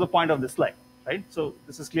 So this was the point of this slide, right? So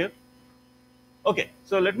this is clear. Okay,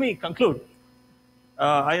 so let me conclude.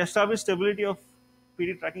 I established stability of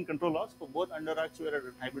PD tracking control laws for both under-actuated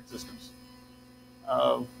and hybrid systems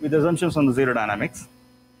with assumptions on the zero dynamics.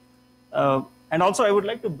 And also, I would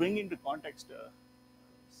like to bring into context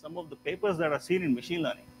some of the papers that are seen in machine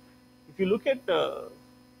learning. If you look at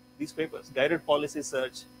these papers, guided policy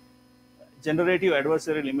search, generative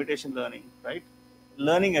adversarial limitation learning, right?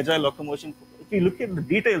 Learning agile locomotion. If you look at the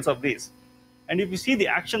details of these, and if you see the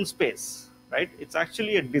action space, right, it's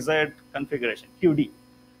actually a desired configuration, QD,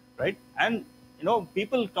 right? And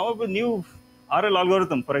people come up with new RL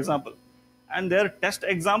algorithm, for example, and their test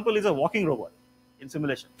example is a walking robot in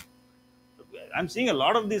simulation. I'm seeing a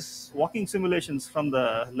lot of these walking simulations from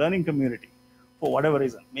the learning community for whatever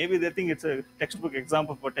reason. Maybe they think it's a textbook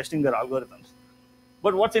example for testing their algorithms.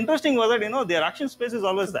 But what's interesting was that their action space is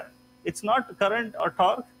always there. It's not current or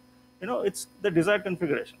torque, it's the desired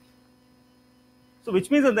configuration. So which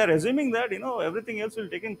means that they're assuming that everything else will be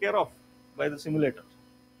taken care of by the simulator,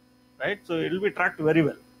 right? So it will be tracked very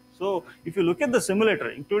well. So if you look at the simulator,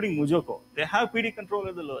 including Mujoko, they have PD control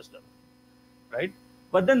at the lowest level, right?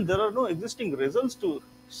 But then there are no existing results to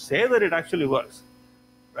say that it actually works,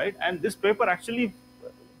 right? And this paper actually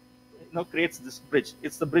creates this bridge.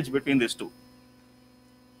 It's the bridge between these two.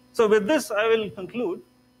 So with this, I will conclude.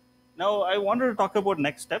 Now I wanted to talk about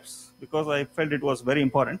next steps because I felt it was very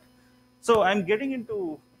important. So I'm getting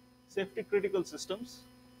into safety critical systems.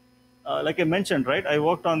 Like I mentioned, right, I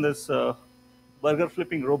worked on this burger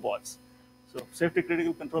flipping robots. So safety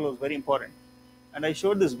critical control was very important. And I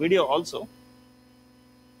showed this video also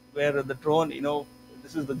where the drone,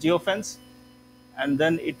 this is the geofence, and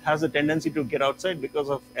then it has a tendency to get outside because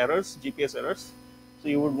of errors, GPS errors. So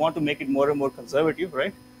you would want to make it more and more conservative,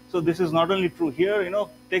 right? So this is not only true here,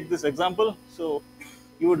 take this example. So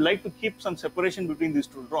you would like to keep some separation between these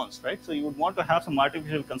two drones, right? So you would want to have some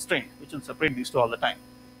artificial constraint which will separate these two all the time.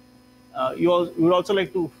 You would also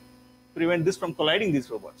like to prevent this from colliding these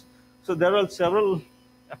robots. So there are several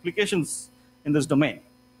applications in this domain.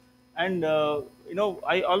 And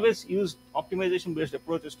I always use optimization-based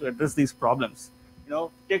approaches to address these problems.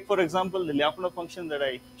 Take for example the Lyapunov function that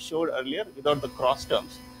I showed earlier without the cross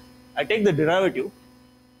terms. I take the derivative,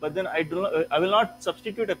 but then I will not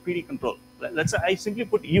substitute a PD control. Let's say I simply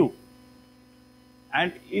put u,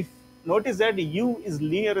 and if notice that u is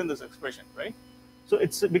linear in this expression, right? So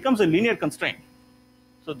it becomes a linear constraint.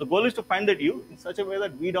 So the goal is to find that u in such a way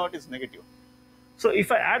that v dot is negative. So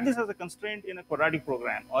if I add this as a constraint in a quadratic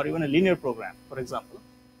program or even a linear program, for example,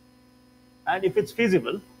 and if it's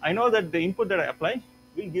feasible, I know that the input that I apply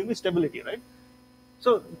will give me stability, right?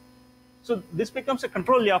 So this becomes a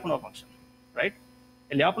control Lyapunov function, right?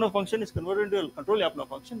 A Lyapunov function is converted into a control Lyapunov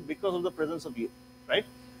function because of the presence of u, right?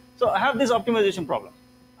 So I have this optimization problem.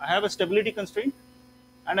 I have a stability constraint,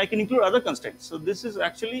 and I can include other constraints. So this is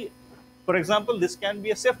actually, for example, this can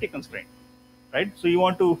be a safety constraint, right? So you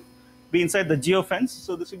want to be inside the geofence,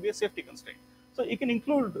 so this will be a safety constraint. So you can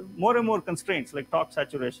include more and more constraints like torque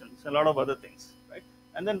saturations, a lot of other things, right?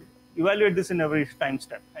 And then evaluate this in every time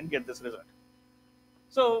step and get this result.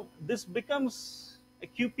 So this becomes a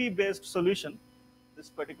QP-based solution, this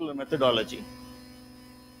particular methodology,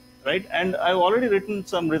 right? And I've already written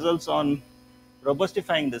some results on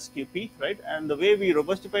robustifying this QP, right? And the way we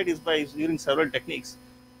robustify it is by using several techniques.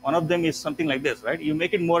 One of them is something like this, right? You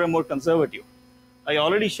make it more and more conservative. I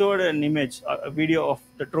already showed an image, a video of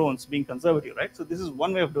the drones being conservative, right? So this is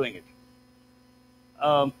one way of doing it.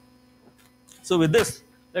 So with this,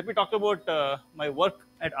 let me talk about my work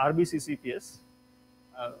at RBCCPS.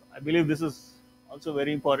 I believe this is also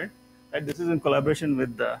very important. Right? This is in collaboration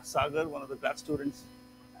with Sagar, one of the grad students,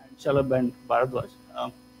 and Shalab and Bharadwaj.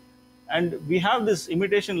 And we have this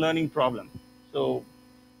imitation learning problem. So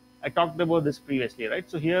I talked about this previously, right?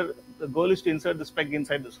 So here the goal is to insert the spec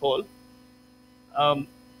inside this hole.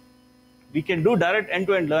 We can do direct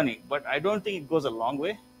end-to-end learning, but I don't think it goes a long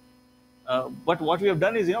way. But what we have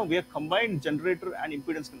done is, we have combined generator and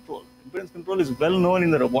impedance control. Impedance control is well known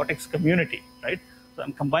in the robotics community, right? So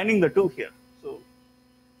I'm combining the two here. So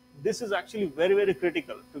this is actually very, very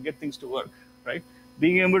critical to get things to work, right?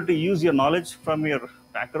 Being able to use your knowledge from your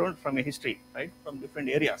background, from your history, right? From different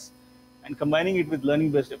areas, and combining it with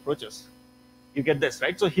learning-based approaches. You get this,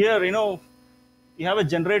 right? So here, you have a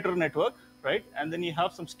generator network, right? And then you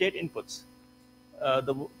have some state inputs.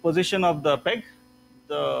 The position of the peg,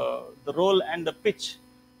 the roll and the pitch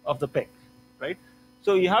of the peg, right?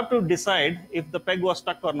 So you have to decide if the peg was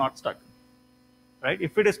stuck or not stuck, right?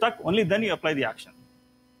 If it is stuck, only then you apply the action.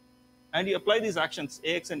 And you apply these actions,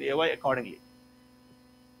 AX and AY, accordingly.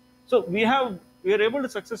 So we are able to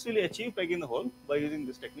successfully achieve peg in the hole by using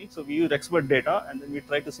this technique. So we use expert data, and then we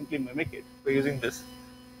try to simply mimic it by using this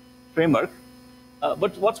framework.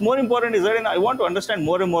 But what's more important is that I want to understand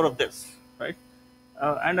more and more of this, right?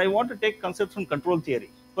 And I want to take concepts from control theory.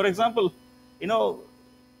 For example,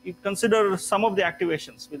 you consider some of the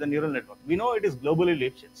activations with a neural network. We know it is globally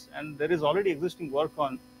Lipschitz, and there is already existing work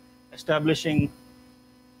on establishing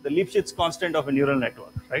the Lipschitz constant of a neural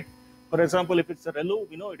network, right? For example, if it's a ReLU,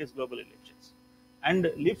 we know it is globally Lipschitz. And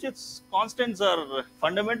Lipschitz constants are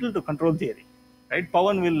fundamental to control theory, right?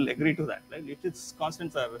 Pawan will agree to that, right? Lipschitz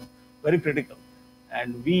constants are very critical,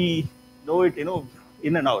 and we know it,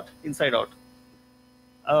 in and out, inside out.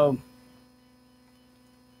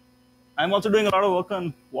 I'm also doing a lot of work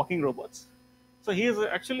on walking robots. So here's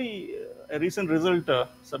actually a recent result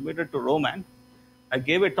submitted to Roman. I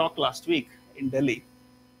gave a talk last week in Delhi.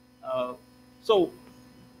 So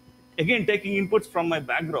again, taking inputs from my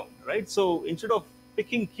background, right? So instead of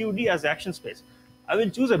picking QD as action space, I will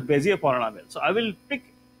choose a Bezier polynomial. So I will pick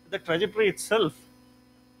the trajectory itself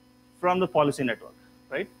from the policy network,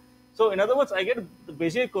 right? So in other words, I get the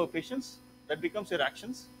Bezier coefficients, that becomes your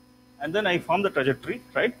actions, and then I form the trajectory,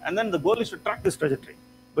 right? And then the goal is to track this trajectory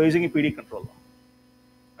by using a PD control law,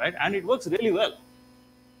 right? And it works really well.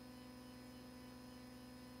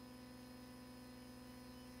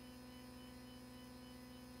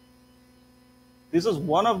 This is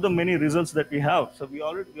one of the many results that we have. So we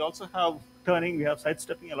also have turning, we have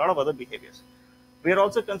sidestepping, a lot of other behaviors. We are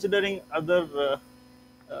also considering other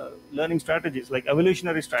learning strategies like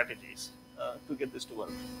evolutionary strategies to get this to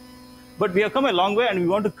work. But we have come a long way, and we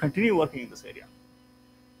want to continue working in this area.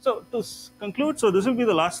 So to conclude, so this will be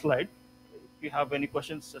the last slide. If you have any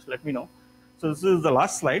questions, just let me know. So this is the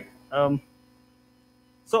last slide.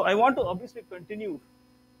 So I want to obviously continue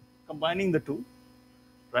combining the two,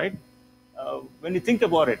 right? When you think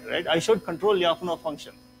about it, right, I should control Lyapunov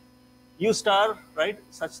function. U star, right,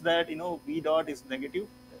 such that, V dot is negative.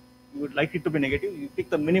 You would like it to be negative. You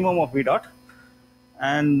pick the minimum of V dot.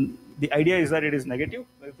 And the idea is that it is negative.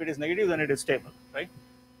 If it is negative, then it is stable, right?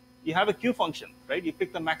 You have a Q function, right? You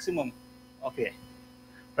pick the maximum of A,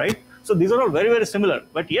 right? So these are all very, very similar,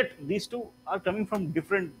 but yet these two are coming from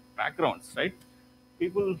different backgrounds, right?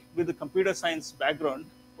 People with the computer science background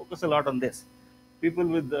focus a lot on this. People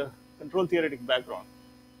with the control theoretic background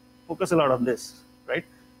focus a lot on this, right?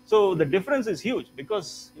 So the difference is huge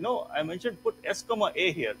because, I mentioned put S comma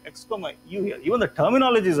A here, X comma U here. Even the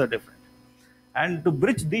terminologies are different. And to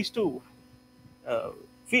bridge these two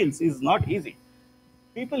fields is not easy.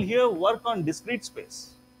 People here work on discrete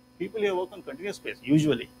space. People here work on continuous space,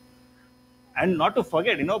 usually. And not to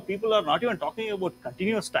forget, people are not even talking about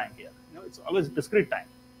continuous time here. It's always discrete time,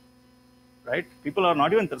 right? People are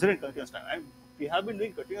not even considering continuous time. We have been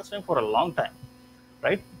doing continuous time for a long time,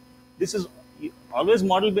 right? This is always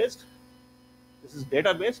model-based. This is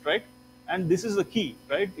data-based, right? And this is the key,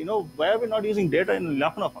 right? Why are we not using data in the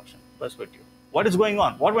Lyapunov function perspective? What is going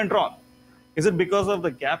on? What went wrong? Is it because of the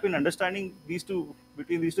gap in understanding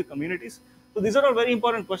between these two communities? So these are all very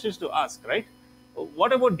important questions to ask, right?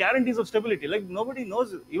 What about guarantees of stability? Like nobody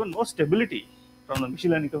knows even knows stability from the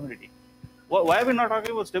machine learning community. Why are we not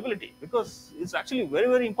talking about stability? Because it's actually very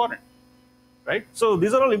very important, right? So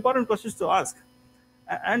these are all important questions to ask,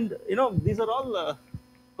 and these are all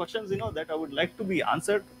questions that I would like to be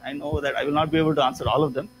answered. I know that I will not be able to answer all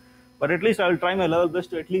of them, but at least I will try my level best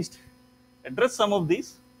to at least address some of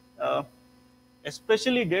these, uh,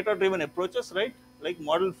 especially data driven approaches, right? Like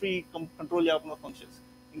model free control Lyapunov functions,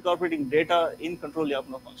 incorporating data in control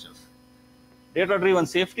Lyapunov functions, data driven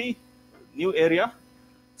safety, new area,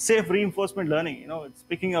 safe reinforcement learning. It's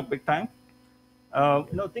picking up big time.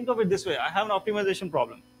 Think of it this way: I have an optimization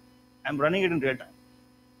problem. I'm running it in real time.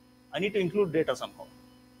 I need to include data somehow,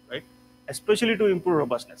 right? Especially to improve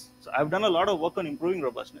robustness. So I've done a lot of work on improving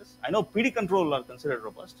robustness. I know PD control are considered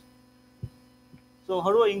robust. So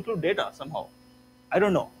how do I include data somehow? I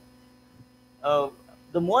don't know. Uh,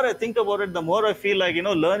 the more I think about it, the more I feel like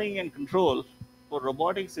learning and control for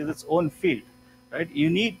robotics is its own field, right? You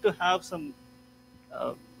need to have some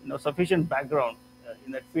sufficient background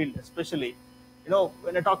in that field, especially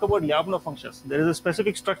when I talk about Lyapunov functions, there is a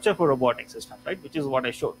specific structure for robotic systems, right? Which is what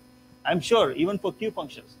I showed. I'm sure even for Q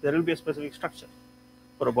functions, there will be a specific structure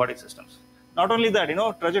for robotic systems. Not only that,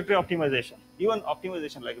 trajectory optimization, even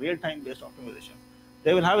optimization like real-time based optimization,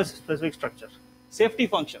 they will have a specific structure. Safety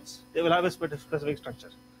functions, they will have a specific structure.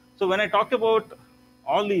 So when I talk about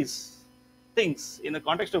all these things in the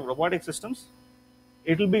context of robotic systems,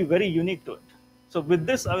 it will be very unique to it. So with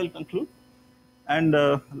this, I will conclude, and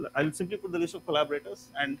I will simply put the list of collaborators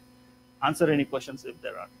and answer any questions if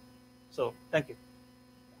there are. So thank you.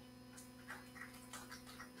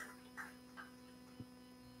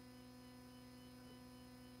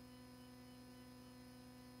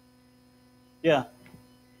 Yeah.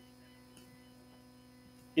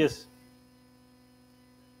 Yes.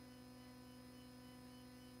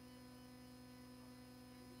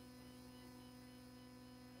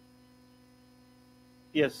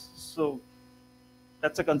 Yes. So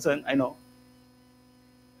that's a concern. I know.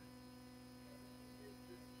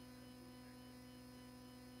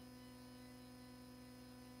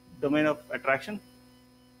 Domain of attraction.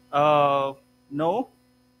 No.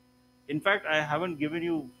 In fact, I haven't given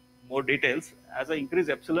you more details. As I increase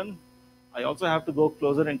epsilon, I also have to go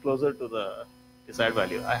closer and closer to the desired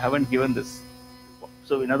value. I haven't given this.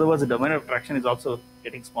 So in other words, the domain of attraction is also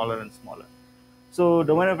getting smaller and smaller. So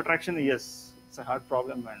domain of attraction, yes, it's a hard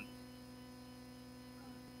problem, and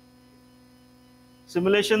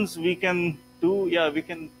simulations we can do. Yeah, we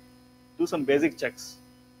can do some basic checks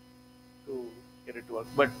to get it to work.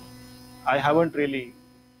 But I haven't really.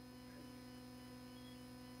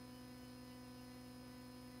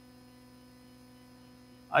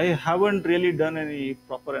 I haven't really done any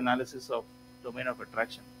proper analysis of domain of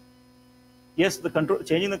attraction. Yes, the control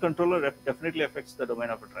changing the controller definitely affects the domain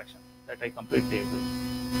of attraction. That I completely agree.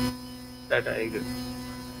 That I agree.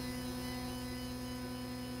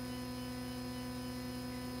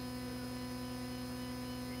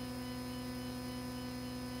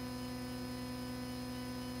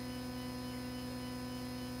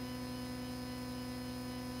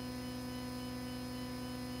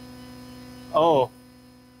 Oh,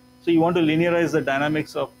 so you want to linearize the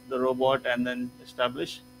dynamics of the robot and then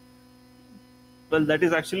establish? Well, that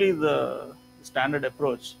is actually the standard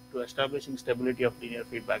approach to establishing stability of linear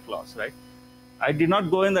feedback laws, right? I did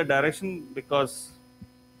not go in that direction because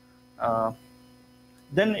uh,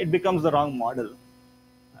 then it becomes the wrong model.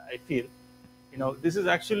 I feel, this is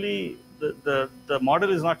actually the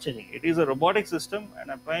model is not changing. It is a robotic system,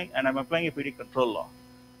 and I'm applying a PD control law,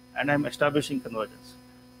 and I'm establishing convergence.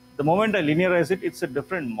 The moment I linearize it, it's a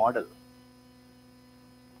different model.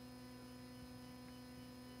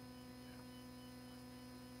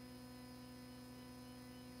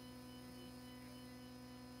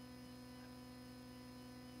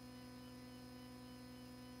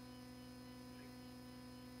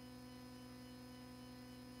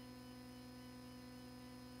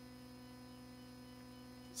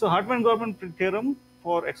 So Hartman-Goldman theorem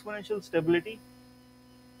for exponential stability,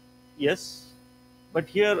 yes, but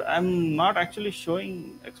here I'm not actually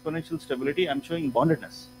showing exponential stability. I'm showing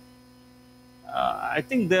boundedness. I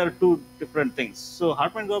think there are two different things. So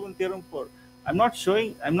Hartman-Goldman theorem for I'm not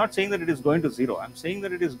saying that it is going to zero. I'm saying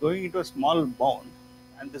that it is going into a small bound,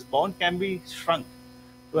 and this bound can be shrunk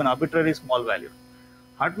to an arbitrary small value.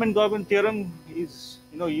 Hartman-Goldman theorem is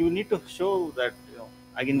you need to show that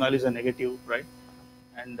eigenvalues are negative, right?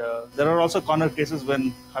 And there are also corner cases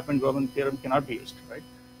when Hartman-Goldman theorem cannot be used, right?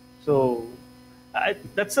 So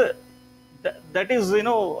that's that is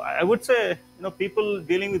I would say people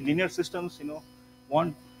dealing with linear systems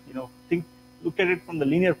want think look at it from the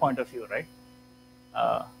linear point of view, right?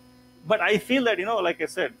 Uh, but I feel that, like I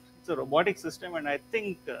said, it's a robotic system, and I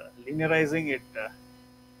think linearizing it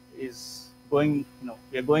is going,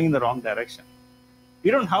 we are going in the wrong direction.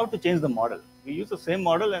 We don't have to change the model. We use the same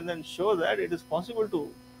model and then show that it is possible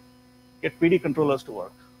to get PD controllers to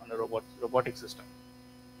work on a robotic system.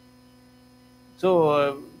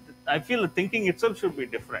 So I feel the thinking itself should be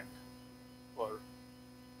different for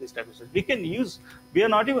this type of system. We can use, we are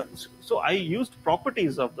not even, so I used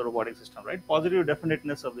properties of the robotic system, right? Positive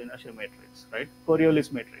definiteness of the inertial matrix, right?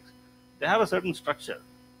 Coriolis matrix. They have a certain structure,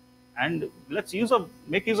 and let's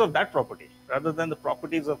make use of that property rather than the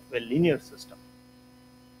properties of a linear system,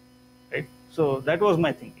 right? So that was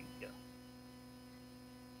my thinking here.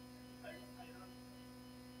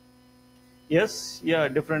 Yes, yeah,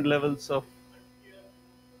 different levels of,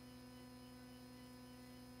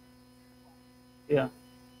 yeah.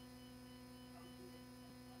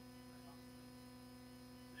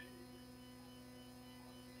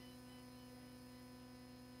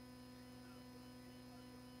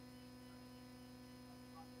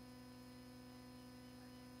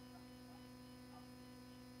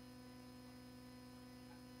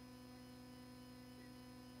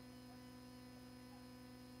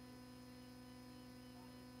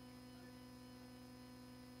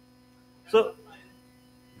 So,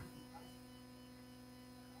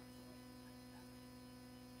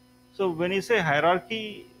 so when you say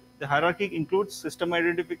hierarchy, the hierarchy includes system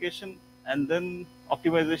identification and then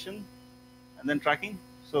optimization and then tracking.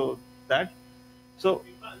 So that, so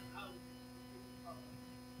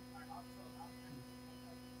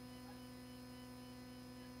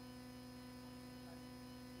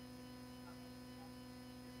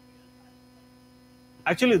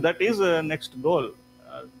actually that is a next goal.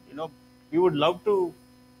 We would love to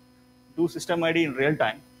do system ID in real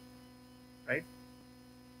time, right?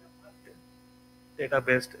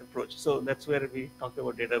 Data-based approach. So that's where we talk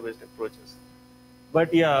about data-based approaches.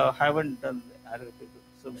 But yeah, haven't done analytical.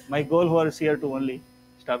 So my goal was here to only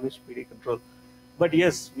establish PD control. But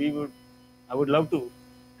yes, we would. I would love to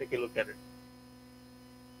take a look at it.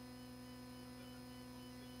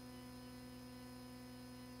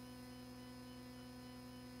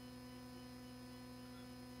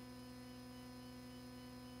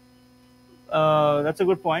 That's a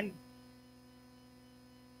good point.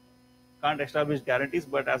 Can't establish guarantees,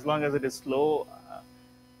 but as long as it is slow,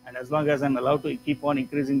 and as long as I'm allowed to keep on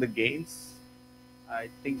increasing the gains, I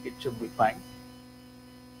think it should be fine.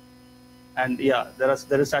 And yeah, there is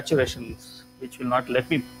saturations which will not let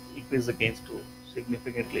me increase the gains to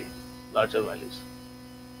significantly larger values.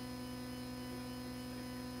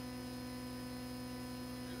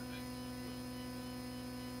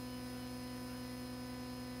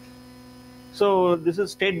 So this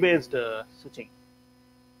is state-based switching.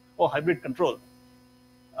 Oh, hybrid control.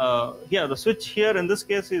 Yeah, the switch here in this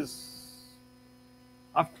case is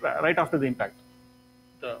right after the impact,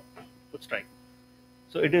 the foot strike.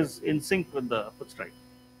 So it is in sync with the foot strike.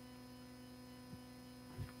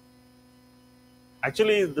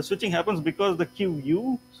 Actually, the switching happens because the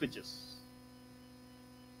QU switches.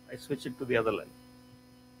 I switch it to the other line.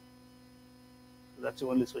 So that's the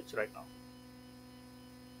only switch right now.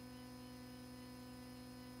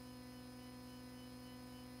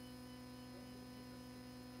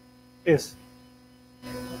 Yes.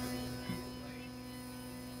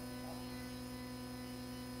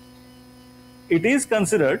 It is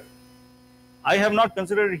considered. I have not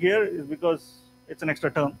considered it here is because it's an extra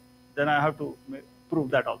term. Then I have to prove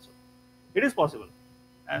that also. It is possible.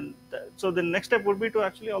 And so the next step would be to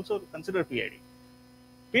actually also consider PID.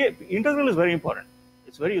 Integral is very important.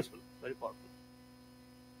 It's very useful, very powerful.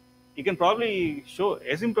 You can probably show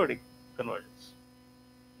asymptotic convergence.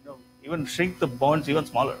 Even shrink the bonds even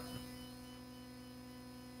smaller.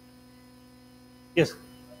 Yes.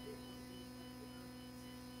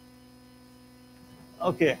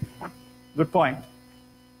 Okay. Good point.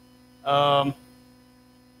 Um,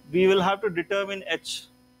 we will have to determine H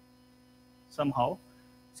somehow.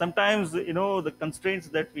 Sometimes, the constraints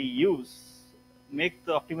that we use make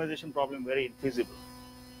the optimization problem very infeasible.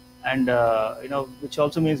 And, which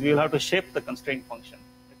also means we will have to shape the constraint function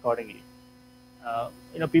accordingly.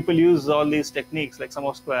 People use all these techniques like sum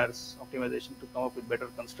of squares optimization to come up with better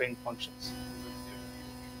constraint functions.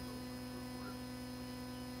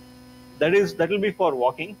 That will be for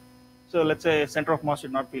walking. So let's say center of mass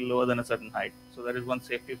should not be lower than a certain height. So that is one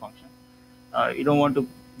safety function. You don't want to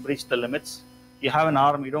breach the limits. You have an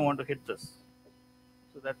arm, you don't want to hit this.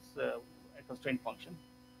 So that's a constraint function.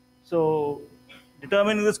 So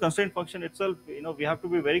determining this constraint function itself, we have to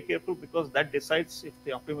be very careful because that decides if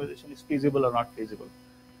the optimization is feasible or not feasible.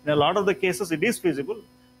 In a lot of the cases, it is feasible,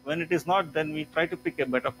 When it is not, then we try to pick a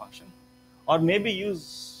better function, or maybe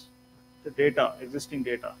use the data, existing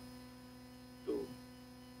data, to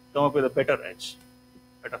come up with a better edge,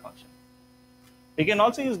 better function. We can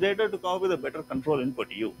also use data to come up with a better control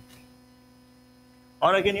input U,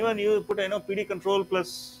 or I can even put PD control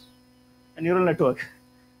plus a neural network,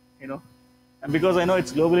 you know, and because I know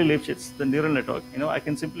it's globally Lipschitz, the neural network, I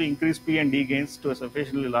can simply increase P and D gains to a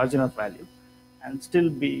sufficiently large enough value, and still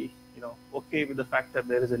be okay with the fact that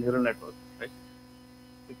there is a neural network, right?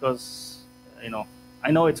 Because I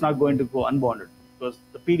know it's not going to go unbounded because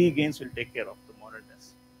the PD gains will take care of the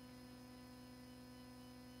modernness.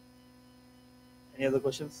 Any other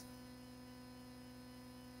questions?